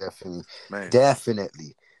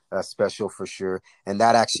definitely special for sure, and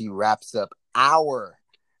that actually wraps up our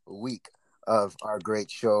week of our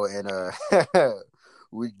great show, and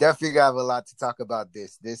we definitely have a lot to talk about.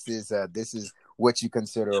 This is what you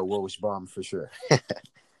consider a Woj bomb for sure.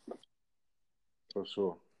 For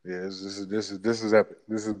sure. Yeah, this is epic.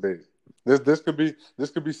 This is big. This could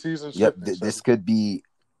be season shifting. Yep, this could be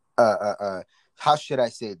how should I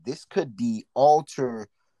say it? This could be alter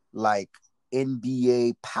like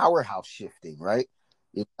NBA powerhouse shifting, right?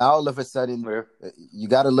 All of a sudden, you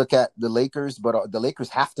got to look at the Lakers, but the Lakers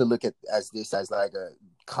have to look at this as like a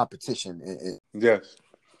competition. Yes.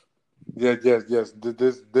 This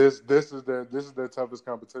is their toughest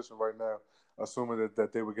competition right now, assuming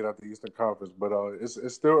that they would get out the Eastern Conference. But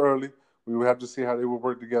it's still early. We would have to see how they would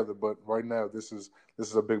work together. But right now, this is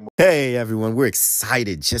a big move. Hey, everyone. We're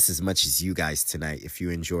excited just as much as you guys tonight if you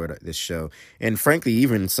enjoyed this show. And frankly,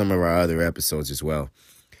 even some of our other episodes as well.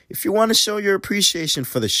 If you want to show your appreciation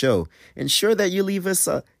for the show, ensure that you leave us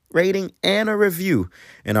a rating and a review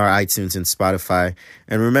in our iTunes and Spotify.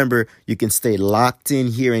 And remember, you can stay locked in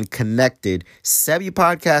here and connected.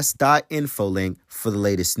 SebiPodcast.info link for the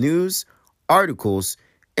latest news, articles,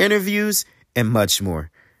 interviews, and much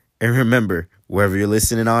more. And remember, wherever you're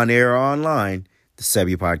listening on air or online, the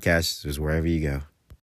Sebi Podcast is wherever you go.